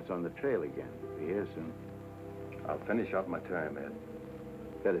 Riker's on the trail again. Be here soon. I'll finish up my term, Ed.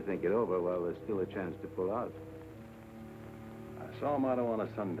 Better think it over while there's still a chance to pull out. I saw a motto on a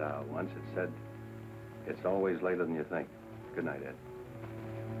sundial once. It said, "It's always later than you think." Good night, Ed.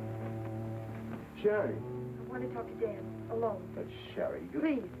 Sherry. I want to talk to Dan, alone. But Sherry, you...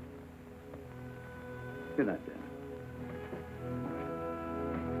 Please. Good night, Dan.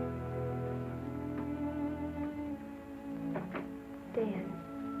 Dan,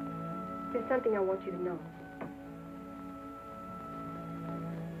 there's something I want you to know.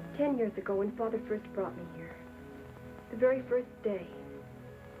 10 years ago, when Father first brought me here, the very first day,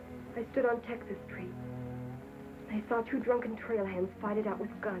 I stood on Texas Street. I saw 2 drunken trail hands fight it out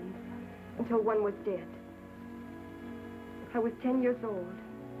with guns until one was dead. I was 10 years old.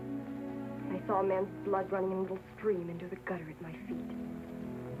 I saw a man's blood running in a little stream into the gutter at my feet.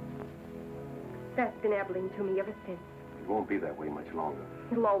 That's been Abilene to me ever since. It won't be that way much longer.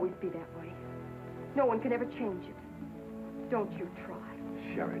 It'll always be that way. No one can ever change it. Don't you try.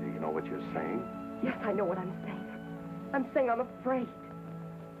 Sherry, do you know what you're saying? Yes, I know what I'm saying. I'm saying I'm afraid.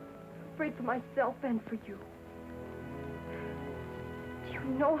 Afraid for myself and for you. Do you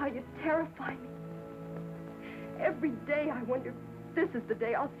know how you terrify me? Every day I wonder, this is the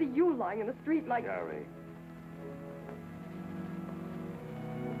day I'll see you lying in the street like... Sherry.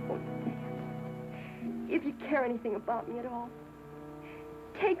 If you care anything about me at all,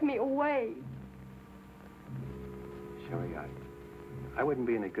 take me away. Sherry, I wouldn't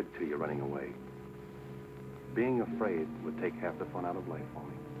be any good to you running away. Being afraid would take half the fun out of life for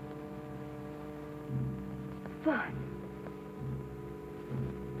me. Fun.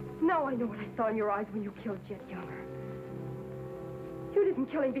 Now I know what I saw in your eyes when you killed Jet Younger. You didn't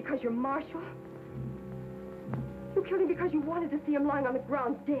kill him because you're Marshal. You killed him because you wanted to see him lying on the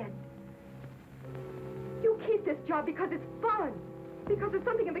ground dead. You keep this job because it's fun. Because there's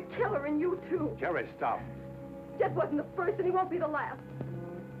something in the killer in you, too. Sherry, stop. Jet wasn't the first, and he won't be the last.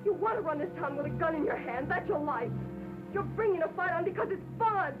 You want to run this town with a gun in your hand. That's your life. You're bringing a fight on because it's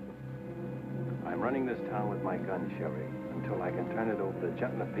fun. I'm running this town with my gun, Sherry, until I can turn it over to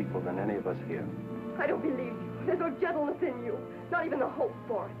gentler people than any of us here. I don't believe you. There's no gentleness in you. Not even the hope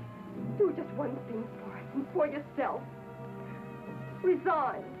for it. Do just one thing for it, and for yourself.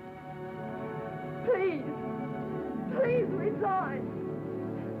 Resign. Please. Please resign.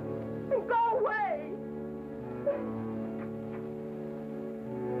 And go away.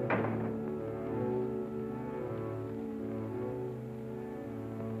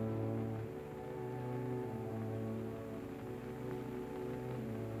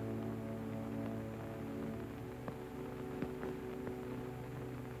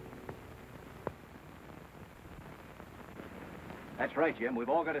 That's right, Jim. We've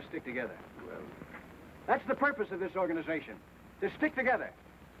all got to stick together. Well, that's the purpose of this organization, to stick together.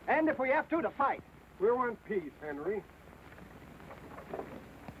 And if we have to fight. We want peace, Henry.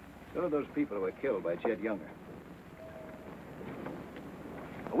 So those people who were killed by Jed Younger.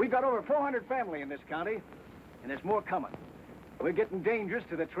 We got over 400 family in this county, and there's more coming. We're getting dangerous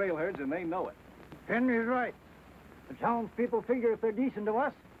to the trailherds, and they know it. Henry's right. The townspeople figure if they're decent to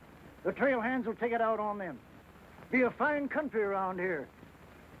us, the trail hands will take it out on them. Be a fine country around here,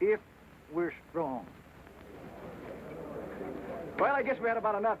 if we're strong. Well, I guess we had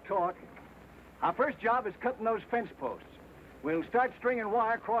about enough talk. Our first job is cutting those fence posts. We'll start stringing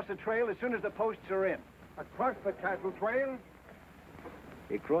wire across the trail as soon as the posts are in. Across the cattle trail?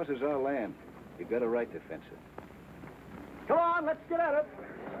 It crosses our land. You've got a right to fence it. Come on, let's get at it.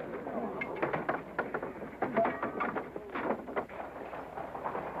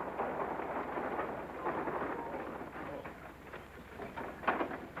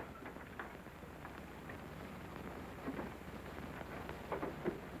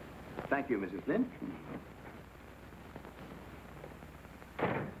 Thank you, Mrs. Lynn.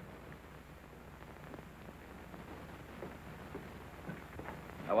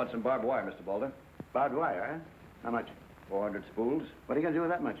 I want some barbed wire, Mr. Boulder. Barbed wire, huh? How much? 400 spools. What are you going to do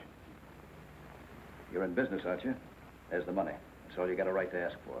with that much? You're in business, aren't you? There's the money. That's all you got a right to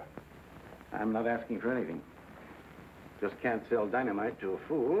ask for. I'm not asking for anything. Just can't sell dynamite to a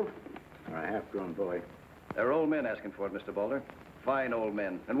fool or a half-grown boy. There are old men asking for it, Mr. Boulder. Fine old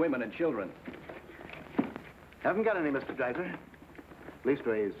men, and women and children. Haven't got any, Mr. Dreiser.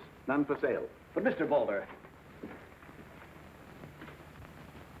 Leastways, none for sale. But, Mr. Boulder...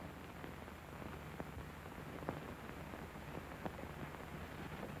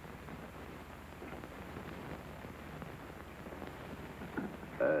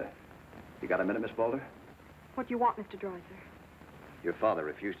 You got a minute, Miss Boulder? What do you want, Mr. Dreiser? Your father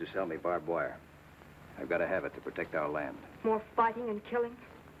refused to sell me barbed wire. I've got to have it to protect our land. More fighting and killing?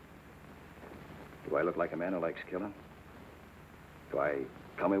 Do I look like a man who likes killing? Do I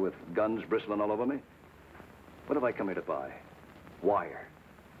come here with guns bristling all over me? What have I come here to buy? Wire.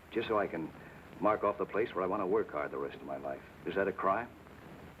 Just so I can mark off the place where I want to work hard the rest of my life. Is that a crime?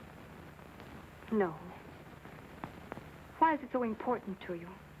 No. Why is it so important to you?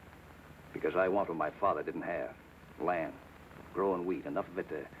 Because I want what my father didn't have. Land. Growing wheat. Enough of it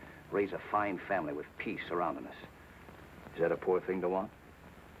to raise a fine family with peace surrounding us. Is that a poor thing to want?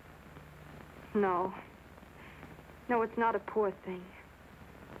 No. No, it's not a poor thing.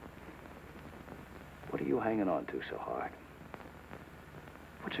 What are you hanging on to so hard?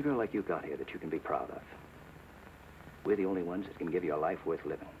 What's a girl like you got here that you can be proud of? We're the only ones that can give you a life worth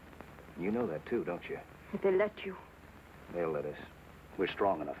living. You know that, too, don't you? If they let you. They'll let us. We're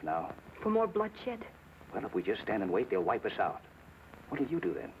strong enough now. For more bloodshed? Well, if we just stand and wait, they'll wipe us out. What'll you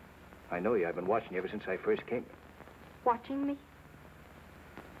do then? I know you. I've been watching you ever since I first came. Watching me?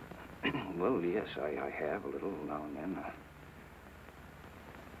 Well, yes, I have a little now and then.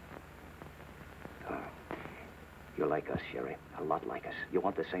 You're like us, Sherry. A lot like us. You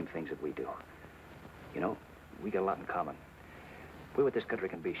want the same things that we do. You know, we got a lot in common. We're what this country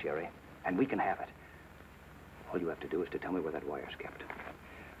can be, Sherry, and we can have it. All you have to do is to tell me where that wire's kept.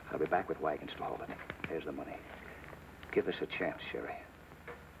 I'll be back with wagons to haul it. There's the money. Give us a chance, Sherry.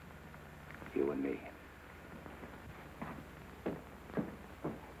 You and me.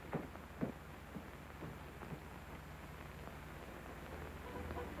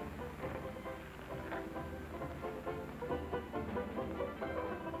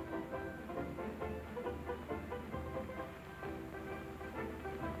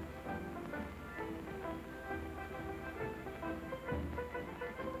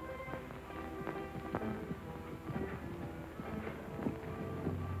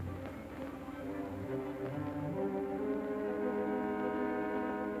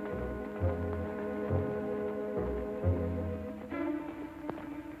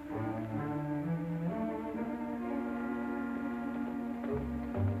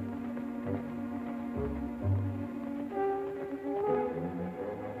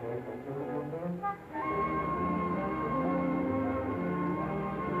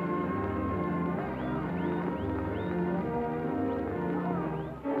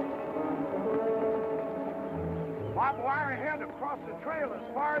 Barbed wire ahead across the trail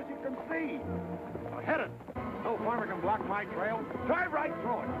as far as you can see. Now hit it. No farmer can block my trail. Drive right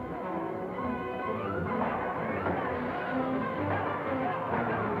through it.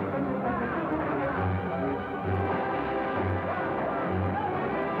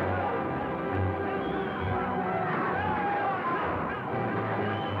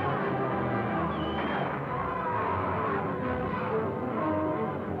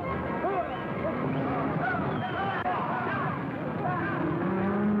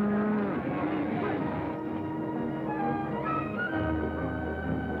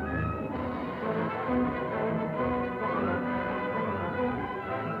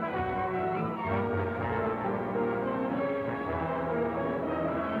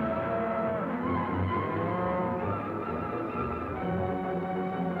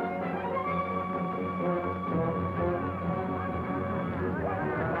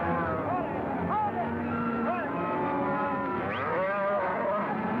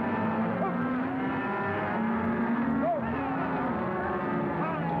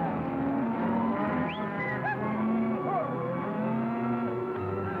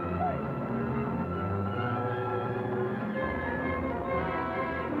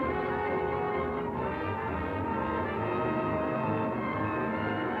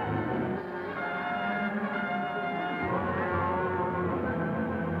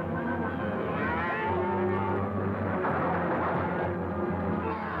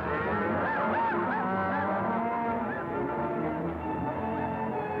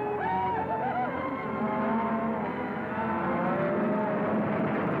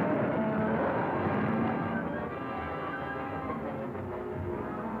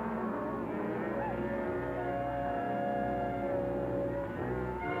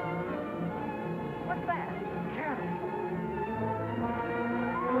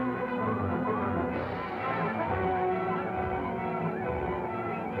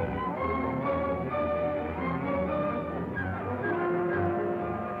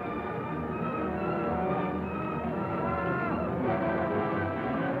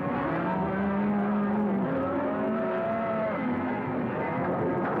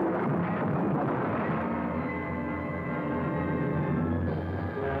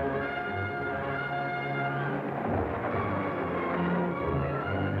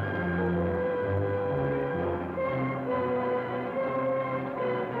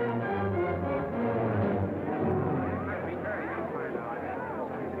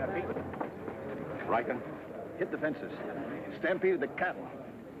 striking? Hit the fences. Stampeded the cattle.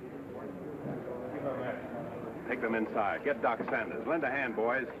 Take them inside. Get Doc Sanders. Lend a hand,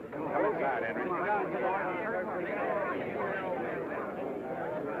 boys. Come inside, Henry.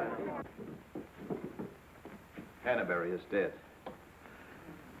 Hannaberry is dead.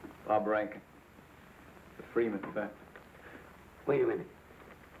 Bob Rankin. The Freeman family. Wait a minute.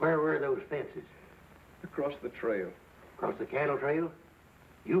 Where were those fences? Across the trail. Across the cattle trail?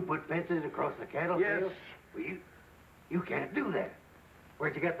 You put fences across the cattle trail? Yes. Well, you can't do that.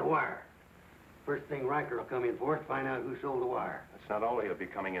 Where'd you get the wire? First thing Riker will come in for is find out who sold the wire. That's not all he'll be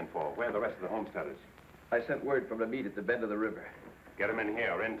coming in for. Where are the rest of the homesteaders? I sent word from the meet at the bend of the river. Get them in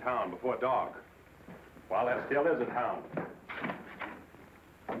here, in town, before dark. While there still is a town.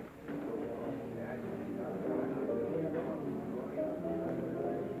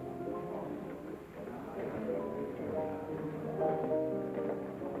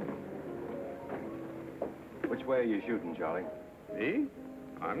 Which way are you shooting, Charlie? Me?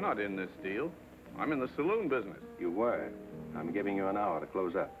 I'm not in this deal. I'm in the saloon business. You were. I'm giving you an hour to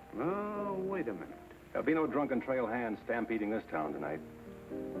close up. Oh, wait a minute. There'll be no drunken trail hands stampeding this town tonight.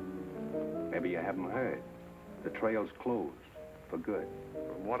 Maybe you haven't heard. The trail's closed for good.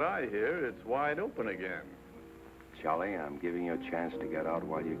 From what I hear, it's wide open again. Charlie, I'm giving you a chance to get out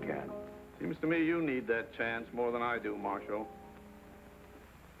while you can. Seems to me you need that chance more than I do, Marshal.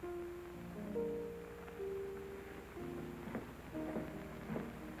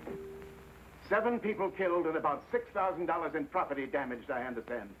 Seven people killed and about $6,000 in property damaged, I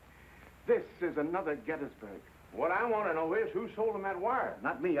understand. This is another Gettysburg. What I want to know is who sold them that wire?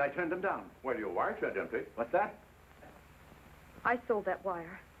 Not me. I turned them down. Well, your wire shed empty. What's that? I sold that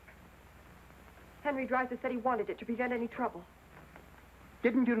wire. Henry Dreiser said he wanted it to prevent any trouble.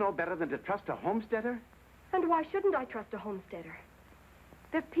 Didn't you know better than to trust a homesteader? And why shouldn't I trust a homesteader?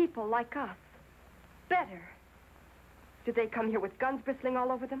 They're people like us. Better. Do they come here with guns bristling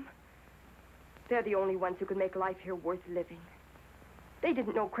all over them? They're the only ones who can make life here worth living. They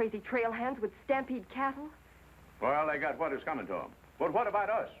didn't know crazy trail hands would stampede cattle. Well, they got what is coming to them. But what about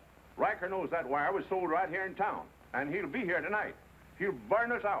us? Riker knows that wire was sold right here in town, and he'll be here tonight. He'll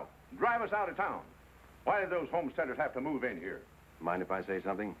burn us out, drive us out of town. Why did those homesteaders have to move in here? Mind if I say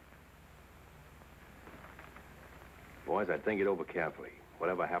something? Boys, I'd think it over carefully.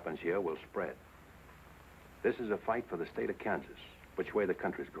 Whatever happens here will spread. This is a fight for the state of Kansas, which way the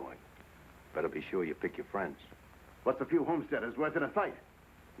country's going. Better be sure you pick your friends. What's a few homesteaders worth in a fight?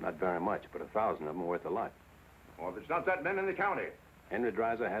 Not very much, but 1,000 of them are worth a lot. Well, there's not that men in the county. Henry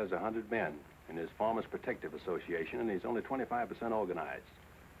Dreiser has 100 men in his Farmers Protective Association, and he's only 25% organized.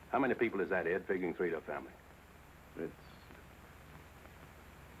 How many people is that, Ed, figuring 3 to a family? It's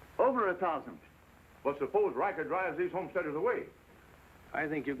over 1,000. Well, suppose Riker drives these homesteaders away. I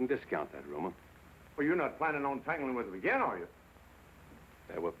think you can discount that rumor. Well, you're not planning on tangling with them again, are you?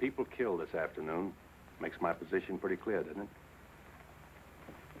 There were people killed this afternoon. Makes my position pretty clear, doesn't it?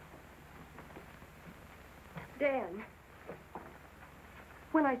 Dan,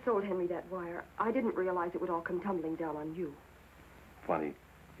 when I sold Henry that wire, I didn't realize it would all come tumbling down on you. Funny.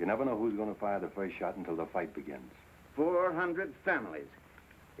 You never know who's going to fire the first shot until the fight begins. 400 families.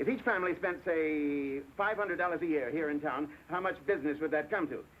 If each family spent, say, $500 a year here in town, how much business would that come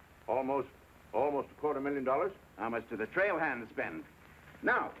to? Almost $250,000. How much do the trail hands spend?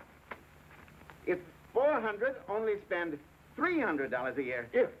 Now, if 400 only spend $300 a year.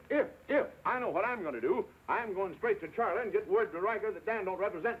 If. I know what I'm going to do. I'm going straight to Charlie and get word to Riker that Dan don't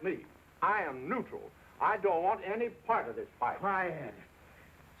represent me. I am neutral. I don't want any part of this fight. Quiet.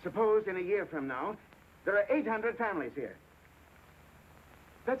 Suppose in a year from now, there are 800 families here.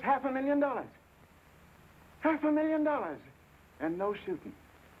 That's $500,000. $500,000. And no shooting.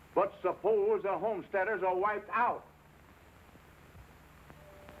 But suppose the homesteaders are wiped out.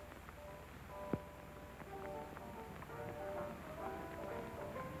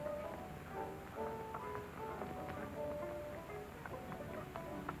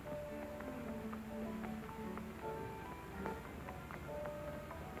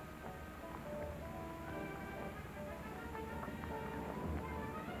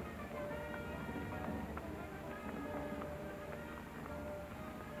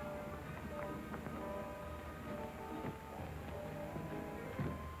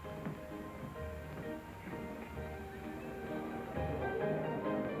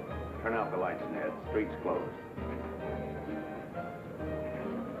 Turn out the lights, Ned. Street's closed.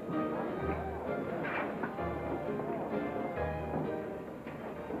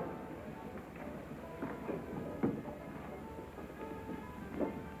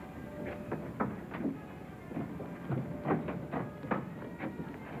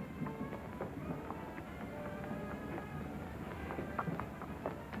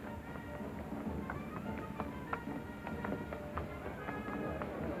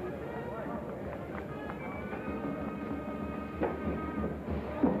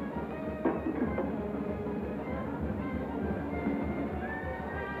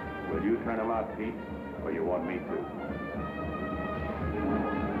 out, Pete, or you want me to?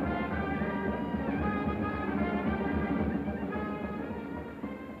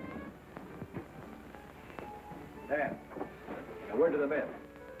 Dan, now word to the men.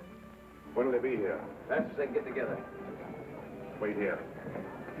 When'll they be here? Fast as they can get together. Wait here.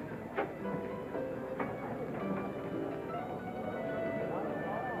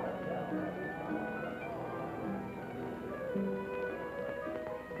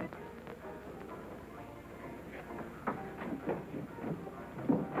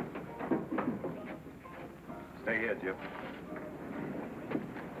 Stay here, Jim.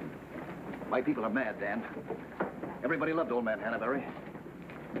 My people are mad, Dan. Everybody loved old man Hannaberry.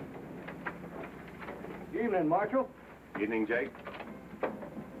 Evening, Marshal. Evening, Jake.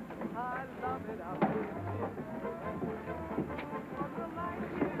 I love it out here.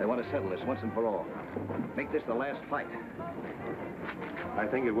 They want to settle this once and for all. Make this the last fight. I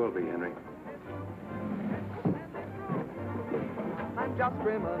think it will be, Henry. I'm just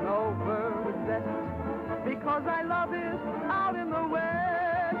brimming over with zest because I love it out in the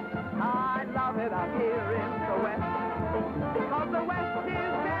West. I love it out here in the West because the West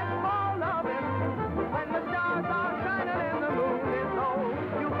is best for loving. When the stars are shining and the moon is low,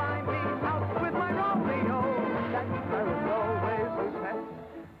 you find me out with my Romeo. That's where it's always best.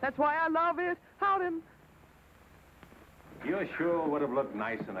 That's why I love it out in... You sure would have looked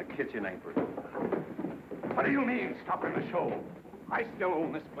nice in a kitchen apron. What do you mean, stopping the show? I still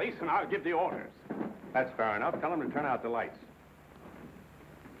own this place, and I'll give the orders. That's fair enough. Tell them to turn out the lights.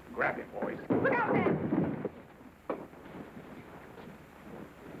 Grab it, boys. Look out, Dan!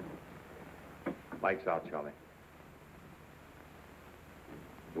 Lights out, Charlie.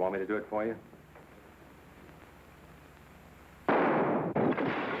 You want me to do it for you?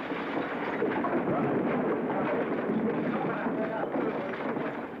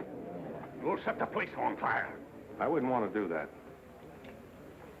 You'll set the place on fire. I wouldn't want to do that.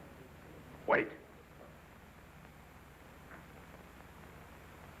 Wait.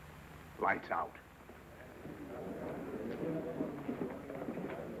 Lights out.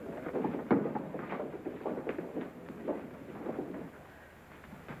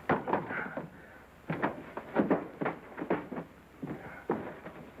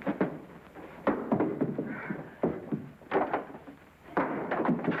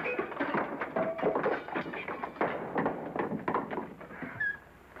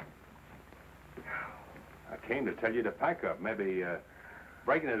 I came to tell you to pack up. Maybe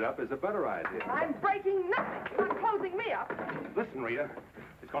breaking it up is a better idea. I'm breaking nothing. You're not closing me up. Listen, Rita.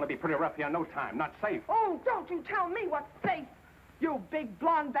 It's going to be pretty rough here in no time. Not safe. Oh, don't you tell me what's safe. You big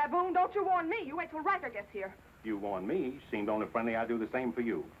blonde baboon, don't you warn me. You wait till Riker gets here. You warned me. Seemed only friendly I'd do the same for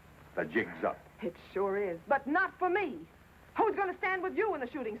you. The jig's up. It sure is, but not for me. Who's going to stand with you when the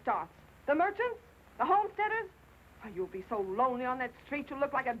shooting starts? The merchants? The homesteaders? Oh, you'll be so lonely on that street you'll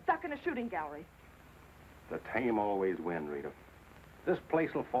look like a duck in a shooting gallery. The tame always win, Rita. This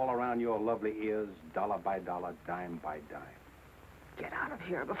place will fall around your lovely ears, dollar by dollar, dime by dime. Get out of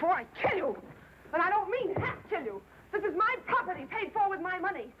here before I kill you. And I don't mean half kill you. This is my property, paid for with my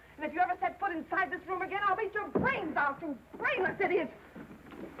money. And if you ever set foot inside this room again, I'll beat your brains out, you brainless idiot.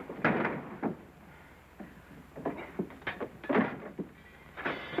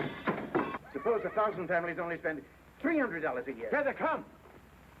 Suppose 1,000 families only spend $300 a year. Here they come.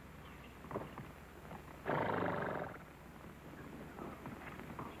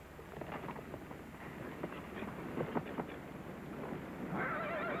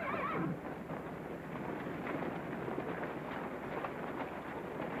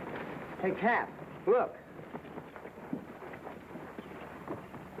 Hey, Cap, look.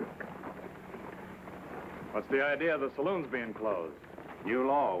 What's the idea of the saloons being closed? New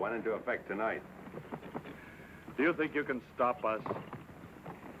law went into effect tonight. Do you think you can stop us?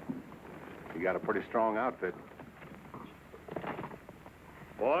 You got a pretty strong outfit.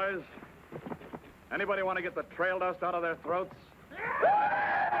 Boys, anybody want to get the trail dust out of their throats?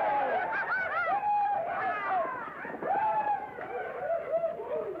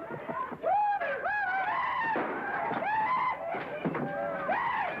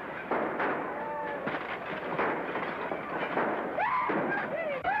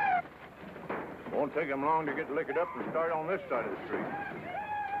 Won't take him long to get liquored up and start on this side of the street.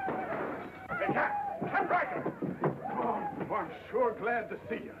 Hey, Cap Riker! Oh, I'm sure glad to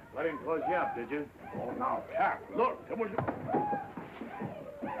see you. I didn't close you up, did you? Oh, now, Cap, look. It was... All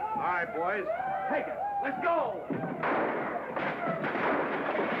right, boys. Take it. Let's go!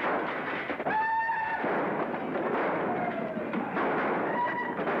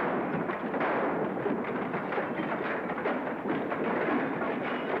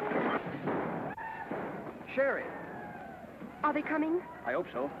 Are they coming? I hope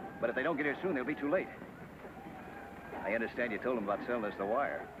so, but if they don't get here soon, they'll be too late. I understand you told them about selling us the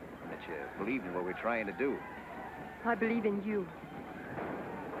wire, and that you believed in what we're trying to do. I believe in you.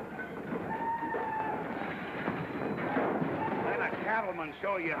 Let a cattleman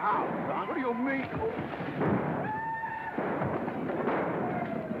show you how, son. What do you mean?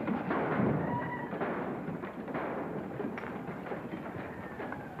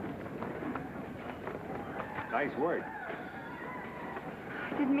 Nice work.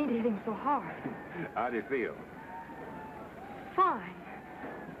 I didn't mean to hit him so hard. How do you feel? Fine.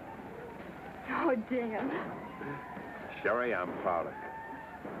 Oh, Dan. Sherry, I'm proud of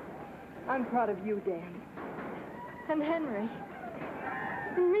you. I'm proud of you, Dan. And Henry.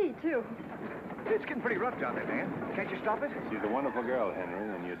 And me, too. It's getting pretty rough down there, Dan. Can't you stop it? She's a wonderful girl,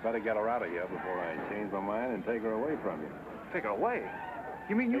 Henry, and you'd better get her out of here before I change my mind and take her away from you. Take her away?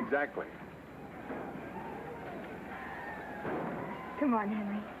 You mean you... Exactly. Come on,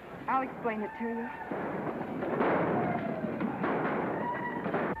 Henry. I'll explain it to you.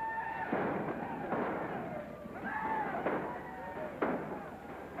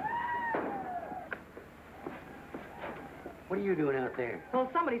 What are you doing out there?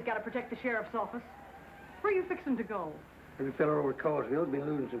 Well, somebody's got to protect the sheriff's office. Where are you fixing to go? Every fellow over at Causeville's been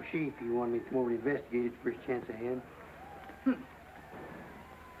losing some sheep. You want me to come over and investigate it first chance I had?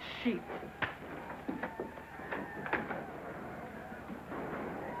 Sheep.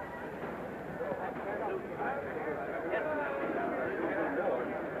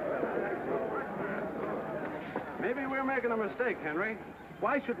 Maybe we're making a mistake, Henry.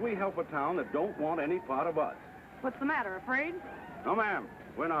 Why should we help a town that don't want any part of us? What's the matter, afraid? No, ma'am.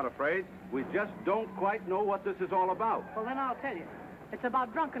 We're not afraid. We just don't quite know what this is all about. Well, then I'll tell you. It's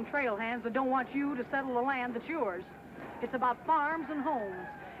about drunken trail hands that don't want you to settle the land that's yours. It's about farms and homes.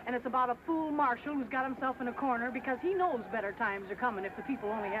 And it's about a fool marshal who's got himself in a corner because he knows better times are coming if the people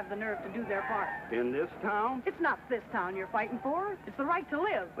only have the nerve to do their part. In this town? It's not this town you're fighting for. It's the right to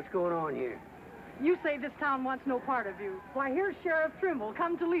live. What's going on here? You say this town wants no part of you. Why, here's Sheriff Trimble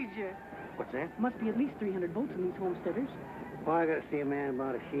come to lead you. What's that? Must be at least 300 votes in these homesteaders. Well, I gotta see a man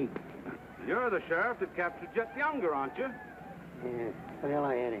about a sheep. You're the sheriff that captured Jet Younger, aren't you? Yeah. Well,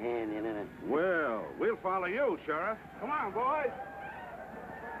 I had a hand in it. Well, we'll follow you, Sheriff. Come on, boys.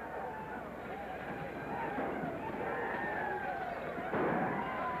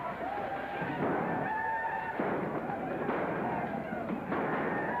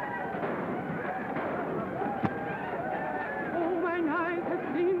 Oh, when I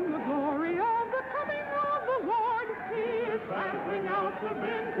have seen the glory of the coming of the Lord, He is trampling out the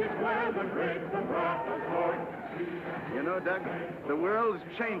vintage where the grapes of wrath are stored. You know, Doug, the world's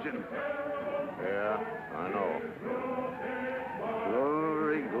changing. Yeah, I know.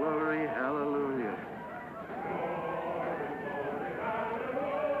 Glory, glory, hallelujah.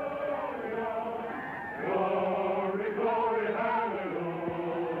 Glory, glory, hallelujah.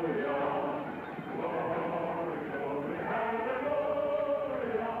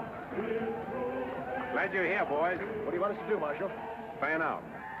 Glad you're here, boys. What do you want us to do, Marshal? Fan out.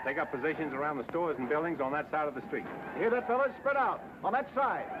 Take up positions around the stores and buildings on that side of the street. You hear that, fellas? Spread out. On that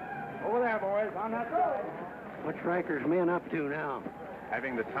side. Over there, boys. On that side. What's Riker's men up to now?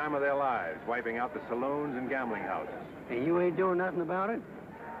 Having the time of their lives, wiping out the saloons and gambling houses. And you ain't doing nothing about it?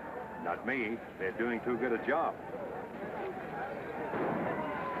 Not me. They're doing too good a job.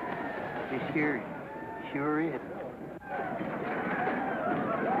 You sure is.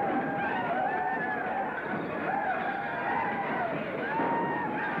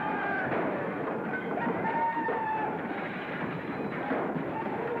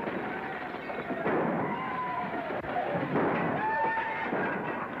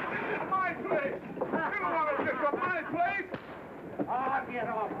 Get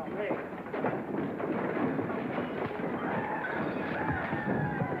off of me.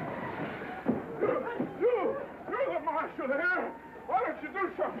 You're the marshal here. Why don't you do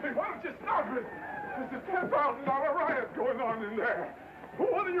something? Why don't you stop it? There's a $10,000 riot going on in there.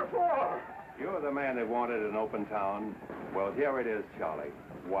 What are you for? You're the man that wanted an open town. Well, here it is, Charlie.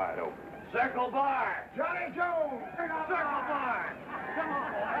 Wide open. Circle Bar. Johnny Jones. Circle Bar. Come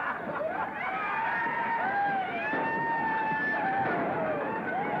on, boy.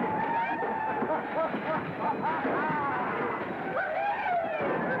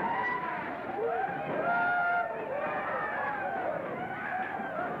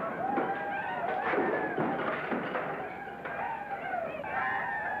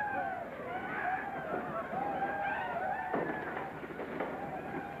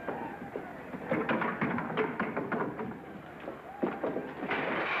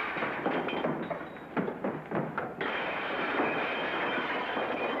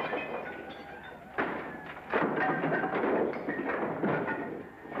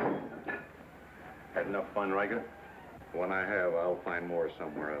 fun, Riker? When I have, I'll find more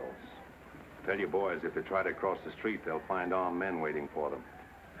somewhere else. Tell your boys if they try to cross the street, they'll find armed men waiting for them.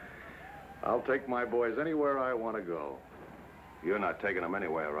 I'll take my boys anywhere I want to go. You're not taking them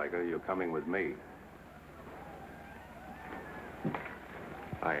anywhere, Riker. You're coming with me.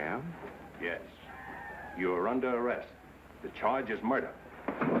 I am? Yes. You're under arrest. The charge is murder.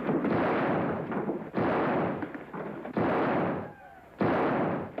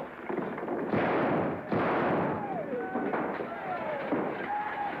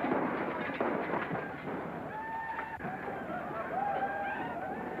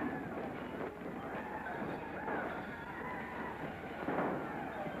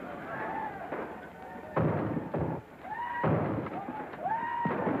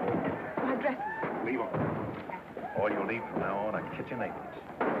 Leave them. All you'll need from now on are kitchen aprons.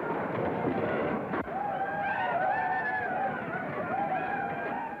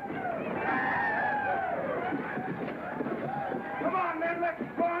 Come on, men, let's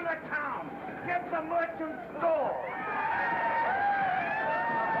go into town. Get the merchant store.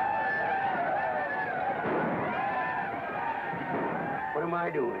 What am I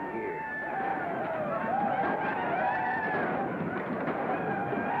doing here?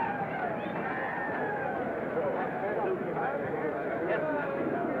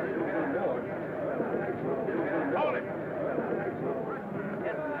 Hold it!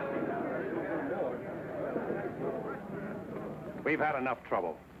 We've had enough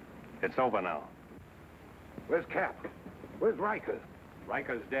trouble. It's over now. Where's Cap? Where's Riker?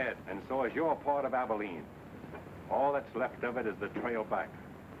 Riker's dead, and so is your part of Abilene. All that's left of it is the trail back.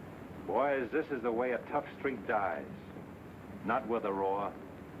 Boys, this is the way a tough street dies. Not with a roar,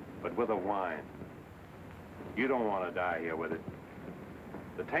 but with a whine. You don't want to die here with it.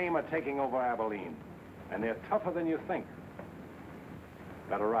 The tame are taking over Abilene, and they're tougher than you think.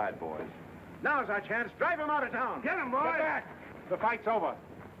 Got a ride, boys. Now's our chance. Drive him out of town. Get him, boys. Get back! The fight's over.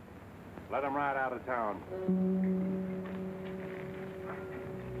 Let them ride out of town.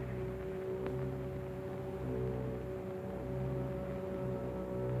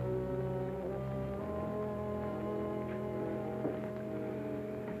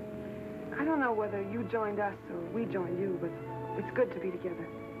 I don't know whether you joined us or we joined you, but it's good to be together.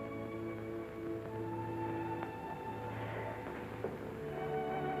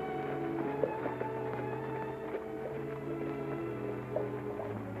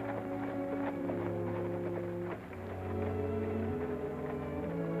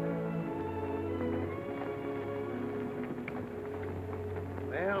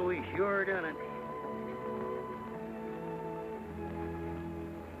 Well, we sure done it.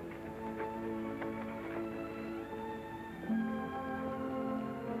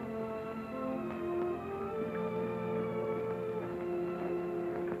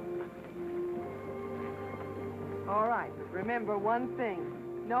 All right, but remember one thing.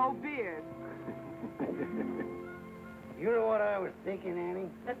 No beers. You know what I was thinking, Annie?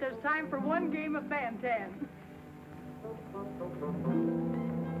 That there's time for one game of Fan-Tan.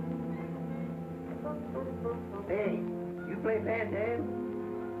 Hey, you play Fan-Tan?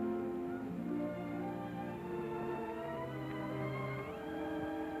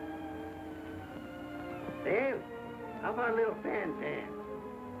 Dave, how about a little Fan-Tan?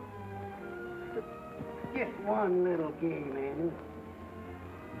 Just one little game, Annie.